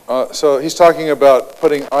 So he's talking about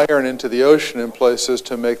putting iron into the ocean in places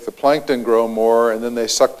to make the plankton grow more, and then they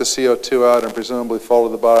suck the CO2 out and presumably fall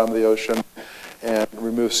to the bottom of the ocean and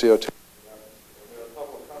remove CO2. A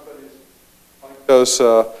couple of companies,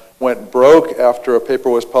 Planktos went broke after a paper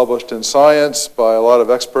was published in Science by a lot of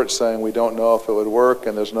experts saying we don't know if it would work,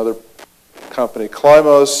 and there's another company,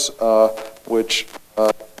 Klymos, which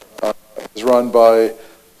is run by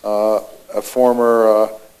a former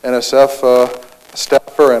NSF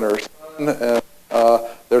staffer and her son, and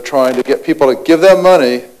they're trying to get people to give them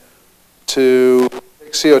money to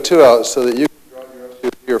take CO2 out so that you can drive your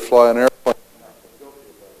SUV or fly an airplane.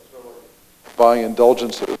 Buying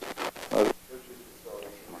indulgences. But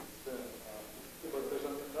there's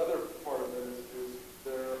another part of it is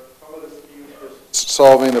some of the schemes for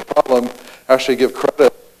solving the problem actually give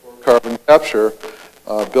credit for carbon capture,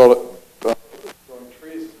 build it.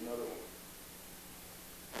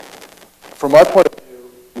 From my point of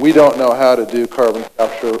view, we don't know how to do carbon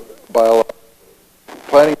capture biologically.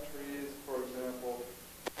 Planting trees, for example,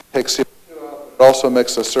 takes CO2 out, but it also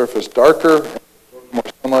makes the surface darker, and more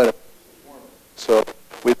sunlight, and warmer. So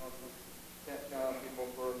we can't count on people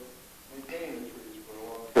for maintaining the trees for a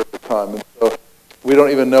long period of time. And so we don't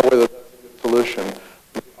even know whether that's a good solution.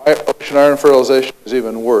 Ocean iron fertilization is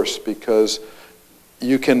even worse because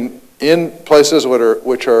you can, in places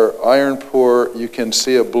which are iron poor, you can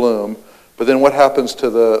see a bloom. But then what happens to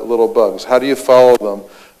the little bugs? How do you follow them?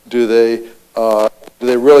 Do they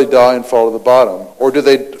really die and fall to the bottom? Or do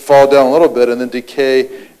they fall down a little bit and then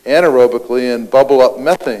decay anaerobically and bubble up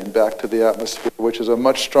methane back to the atmosphere, which is a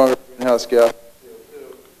much stronger greenhouse gas than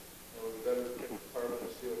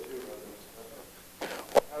CO2?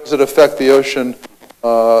 How does it affect the ocean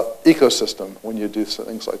ecosystem when you do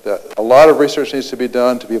things like that? A lot of research needs to be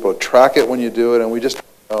done to be able to track it when you do it, and we just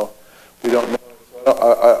don't know. We don't know.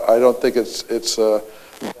 I don't think it's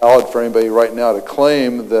valid for anybody right now to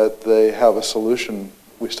claim that they have a solution.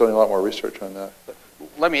 We still need a lot more research on that.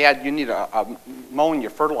 Let me add, you need a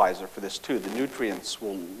ammonia fertilizer for this too. The nutrients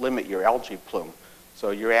will limit your algae plume.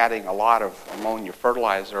 So you're adding a lot of ammonia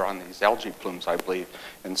fertilizer on these algae plumes, I believe.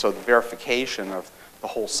 And so the verification of the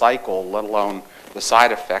whole cycle, let alone the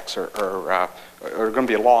side effects, are going to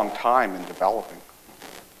be a long time in developing.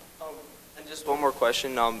 Just one more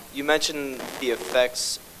question. You mentioned the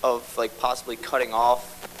effects of possibly cutting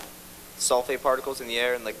off sulfate particles in the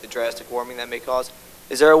air and the drastic warming that may cause.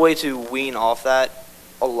 Is there a way to wean off that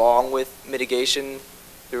along with mitigation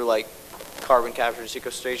through carbon capture and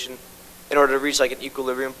sequestration in order to reach an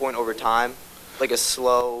equilibrium point over time, like a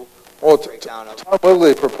slow breakdown of? Tom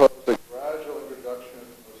Whitley proposed a gradual introduction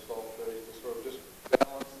of sulfate to sort of just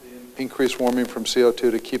balance the increased warming from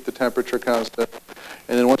CO2 to keep the temperature constant.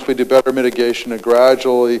 And then once we do better mitigation,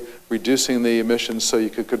 gradually reducing the emissions so you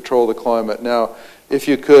could control the climate. Now, if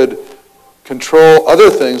you could control other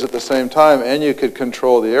things at the same time and you could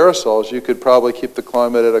control the aerosols, you could probably keep the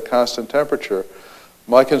climate at a constant temperature.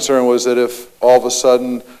 My concern was that if all of a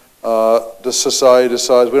sudden the society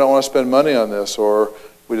decides we don't want to spend money on this, or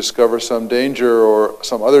we discover some danger or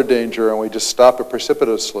some other danger, and we just stop it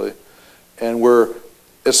precipitously. And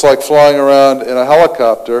it's like flying around in a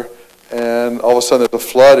helicopter, and all of a sudden there's a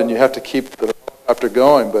flood, and you have to keep the helicopter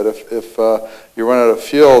going. But if you run out of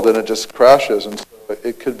fuel, then it just crashes. And so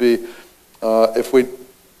it could be, if we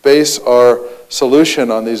base our solution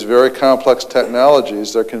on these very complex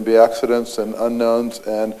technologies, there can be accidents and unknowns,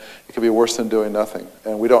 and it can be worse than doing nothing.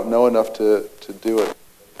 And we don't know enough to do it,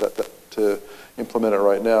 to implement it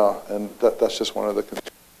right now, and that's just one of the concerns.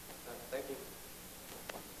 Thank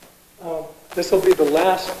you. This will be the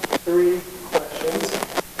last 3 questions,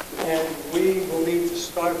 and we will need to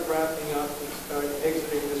start wrapping up and start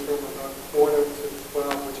exiting this room about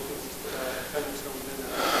 11:45, which is 10 or so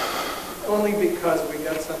minutes. Only because we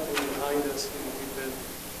got something behind us and we've been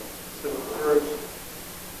sort of urged.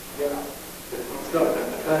 Yeah. So,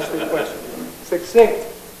 last 3 questions. Succinct.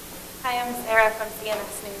 Hi, I'm Sarah from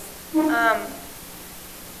CNS News.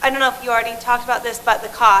 I don't know if you already talked about this, but the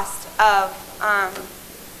cost of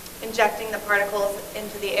injecting the particles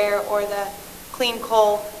into the air or the clean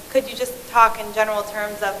coal, could you just talk in general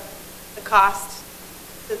terms of the cost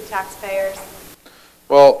to the taxpayers?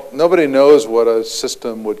 Well, nobody knows what a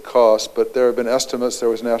system would cost, but there have been estimates. There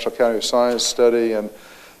was a National Academy of Science study and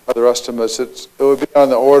other estimates. It would be on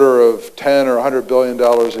the order of $10 or $100 billion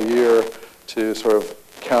a year to sort of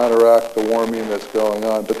counteract the warming that's going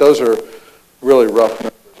on. But those are really rough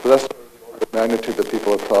numbers. But that's the order of magnitude that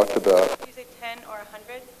people have talked about. Did you say 10 or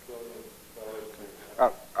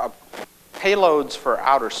 100? Payloads for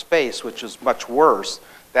outer space, which is much worse,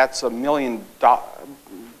 that's $1 million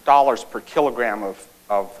per kilogram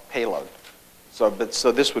of payload. So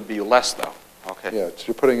this would be less, though. Okay. Yeah, so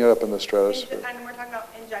you're putting it up in the stratosphere. And we're talking about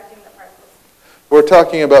injecting the particles. We're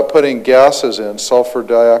talking about putting gases in, sulfur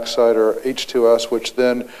dioxide or H2S, which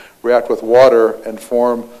then react with water and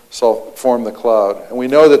form the cloud. And we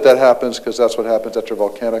know that happens because that's what happens after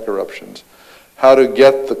volcanic eruptions. How to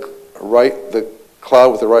get the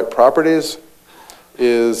cloud with the right properties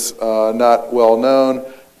is not well known.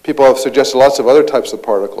 People have suggested lots of other types of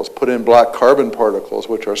particles. Put in black carbon particles,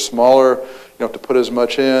 which are smaller. You don't have to put as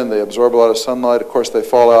much in. They absorb a lot of sunlight. Of course, they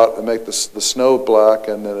fall out and make the snow black,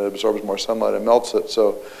 and then it absorbs more sunlight and melts it.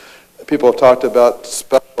 So people have talked about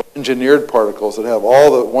special engineered particles that have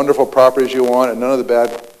all the wonderful properties you want and none of the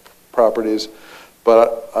bad properties,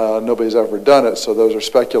 but nobody's ever done it. So those are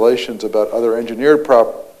speculations about other engineered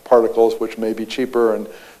particles, which may be cheaper and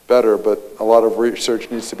better, but a lot of research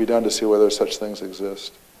needs to be done to see whether such things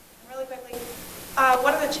exist. Really quickly,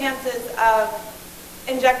 what are the chances of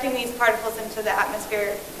injecting these particles into the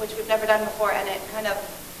atmosphere, which we've never done before, and it kind of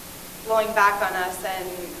blowing back on us and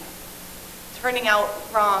turning out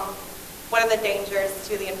wrong? What are the dangers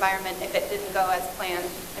to the environment if it didn't go as planned?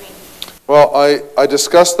 Well, I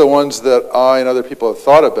discussed the ones that I and other people have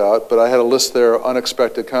thought about, but I had a list there of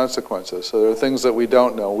unexpected consequences. So there are things that we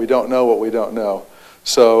don't know. We don't know what we don't know.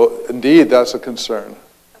 So indeed, that's a concern.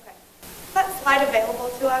 Okay. Is that slide available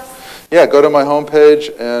to us? Yeah, go to my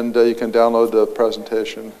homepage and you can download the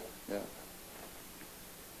presentation. Yeah.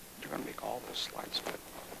 You're going to make all the slides.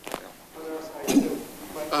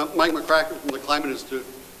 Mike McCracken from the Climate Institute.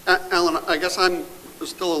 Alan, I guess I'm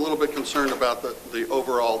still a little bit concerned about the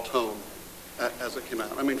overall tone as it came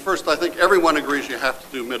out. I mean, first, I think everyone agrees you have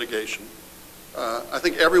to do mitigation. I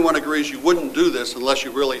think everyone agrees you wouldn't do this unless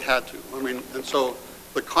you really had to. I mean, and so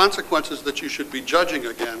the consequences that you should be judging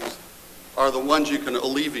against are the ones you can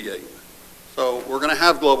alleviate. So we're going to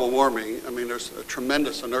have global warming. I mean, there's a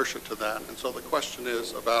tremendous inertia to that. And so the question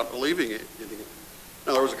is about alleviating it.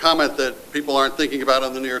 Now, there was a comment that people aren't thinking about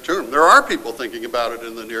in the near term. There are people thinking about it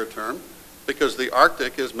in the near term because the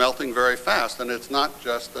Arctic is melting very fast. And it's not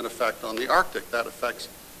just an effect on the Arctic. That affects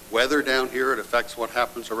weather down here. It affects what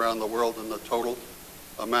happens around the world in the total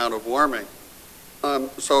amount of warming.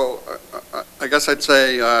 So I guess I'd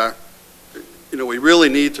say, we really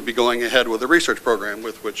need to be going ahead with a research program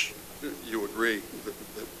with which you agree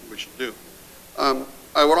that we should do.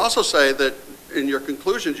 I would also say that in your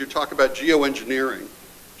conclusions, you talk about geoengineering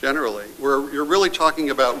generally, where you're really talking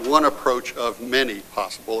about one approach of many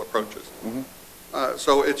possible approaches. Mm-hmm.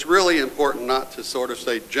 So it's really important not to sort of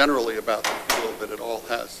say generally about the field that it all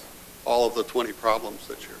has all of the 20 problems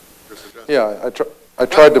that you're suggesting. Yeah, I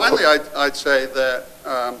tried to Finally, I'd say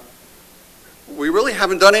that we really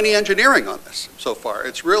haven't done any engineering on this so far.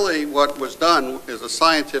 It's really what was done is a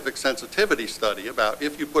scientific sensitivity study about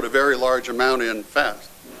if you put a very large amount in fast.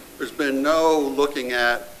 There's been no looking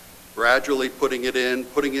at gradually putting it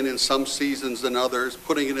in some seasons than others,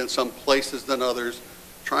 putting it in some places than others,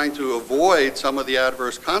 trying to avoid some of the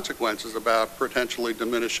adverse consequences about potentially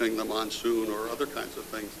diminishing the monsoon or other kinds of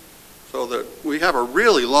things So that we have a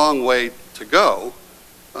really long way to go.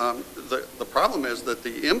 The problem is that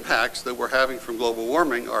the impacts that we're having from global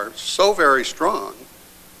warming are so very strong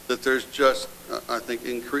that there's just, I think,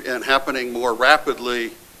 and happening more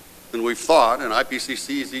rapidly than we've thought, and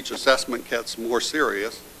IPCC's each assessment gets more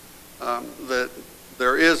serious, that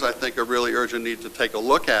there is, I think, a really urgent need to take a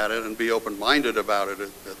look at it and be open-minded about it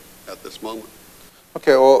at this moment.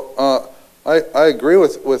 Okay, well, I agree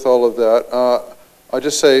with all of that. I'll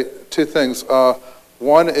just say two things.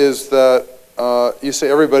 One is that you say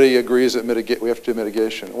everybody agrees that we have to do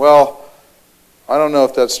mitigation. Well, I don't know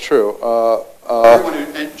if that's true. Everyone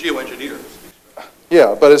who geoengineers.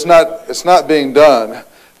 Yeah, but it's not being done,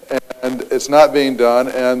 and it's not being done,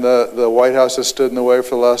 and the White House has stood in the way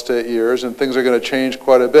for the last 8 years, and things are going to change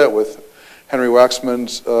quite a bit with Henry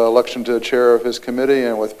Waxman's election to the chair of his committee,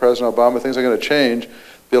 and with President Obama, things are going to change.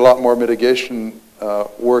 Be a lot more mitigation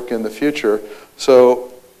work in the future.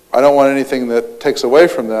 So I don't want anything that takes away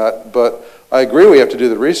from that, but I agree we have to do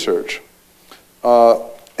the research.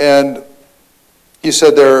 And you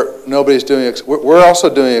said nobody's doing, we're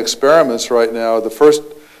also doing experiments right now. The first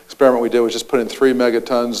experiment we did was just putting 3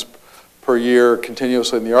 megatons per year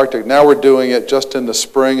continuously in the Arctic. Now we're doing it just in the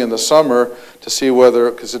spring and the summer to see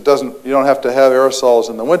whether, because you don't have to have aerosols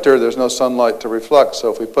in the winter, there's no sunlight to reflect.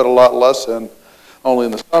 So if we put a lot less in only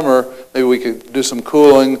in the summer, maybe we could do some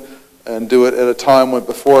cooling and do it at a time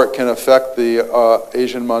before it can affect the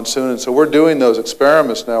Asian monsoon. And so we're doing those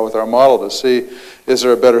experiments now with our model to see, is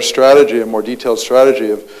there a better strategy, a more detailed strategy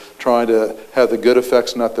of trying to have the good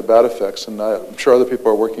effects, not the bad effects. And I'm sure other people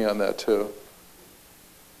are working on that too.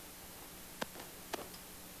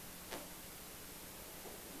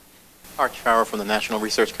 Art Farrow from the National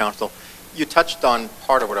Research Council. You touched on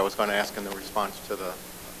part of what I was going to ask in the response to the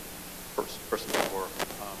first person before,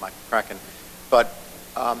 Mike McCracken. But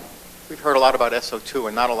we've heard a lot about SO2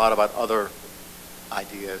 and not a lot about other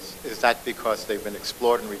ideas. Is that because they've been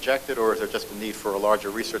explored and rejected, or is there just a need for a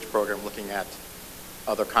larger research program looking at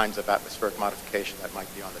other kinds of atmospheric modification that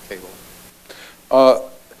might be on the table?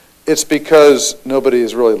 It's because nobody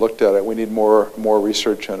has really looked at it. We need more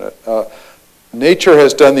research in it. Nature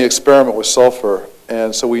has done the experiment with sulfur,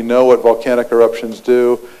 and so we know what volcanic eruptions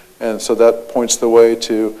do, and so that points the way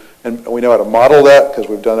to, and we know how to model that because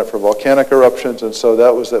we've done it for volcanic eruptions, and so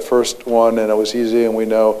that was the first one, and it was easy, and we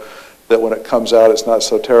know that when it comes out it's not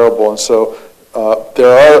so terrible. And so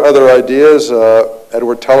there are other ideas.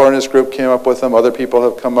 Edward Teller and his group came up with them. Other people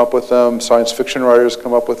have come up with them. Science fiction writers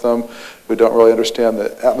come up with them who don't really understand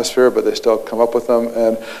the atmosphere, but they still come up with them.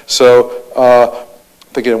 And so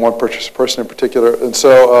thinking of one person in particular. And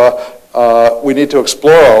so we need to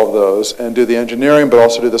explore all of those and do the engineering, but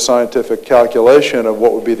also do the scientific calculation of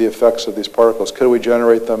what would be the effects of these particles. Could we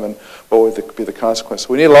generate them, and what would be the consequence?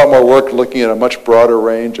 We need a lot more work looking at a much broader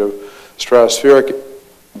range of stratospheric,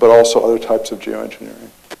 but also other types of geoengineering.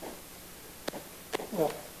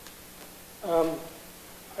 Well,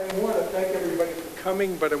 I want to thank everybody for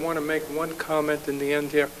coming, but I want to make one comment in the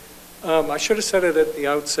end here. I should have said it at the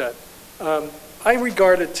outset. I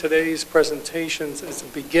regarded today's presentations as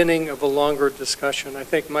the beginning of a longer discussion. I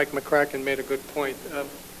think Mike McCracken made a good point.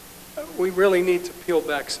 We really need to peel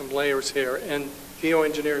back some layers here. And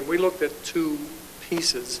geoengineering, we looked at two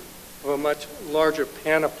pieces of a much larger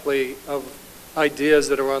panoply of ideas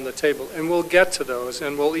that are on the table. And we'll get to those,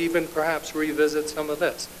 and we'll even perhaps revisit some of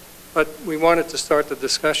this. But we wanted to start the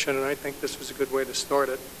discussion, and I think this was a good way to start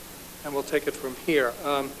it. And we'll take it from here.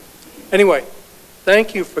 Anyway.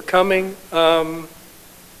 Thank you for coming.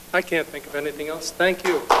 I can't think of anything else. Thank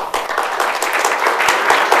you.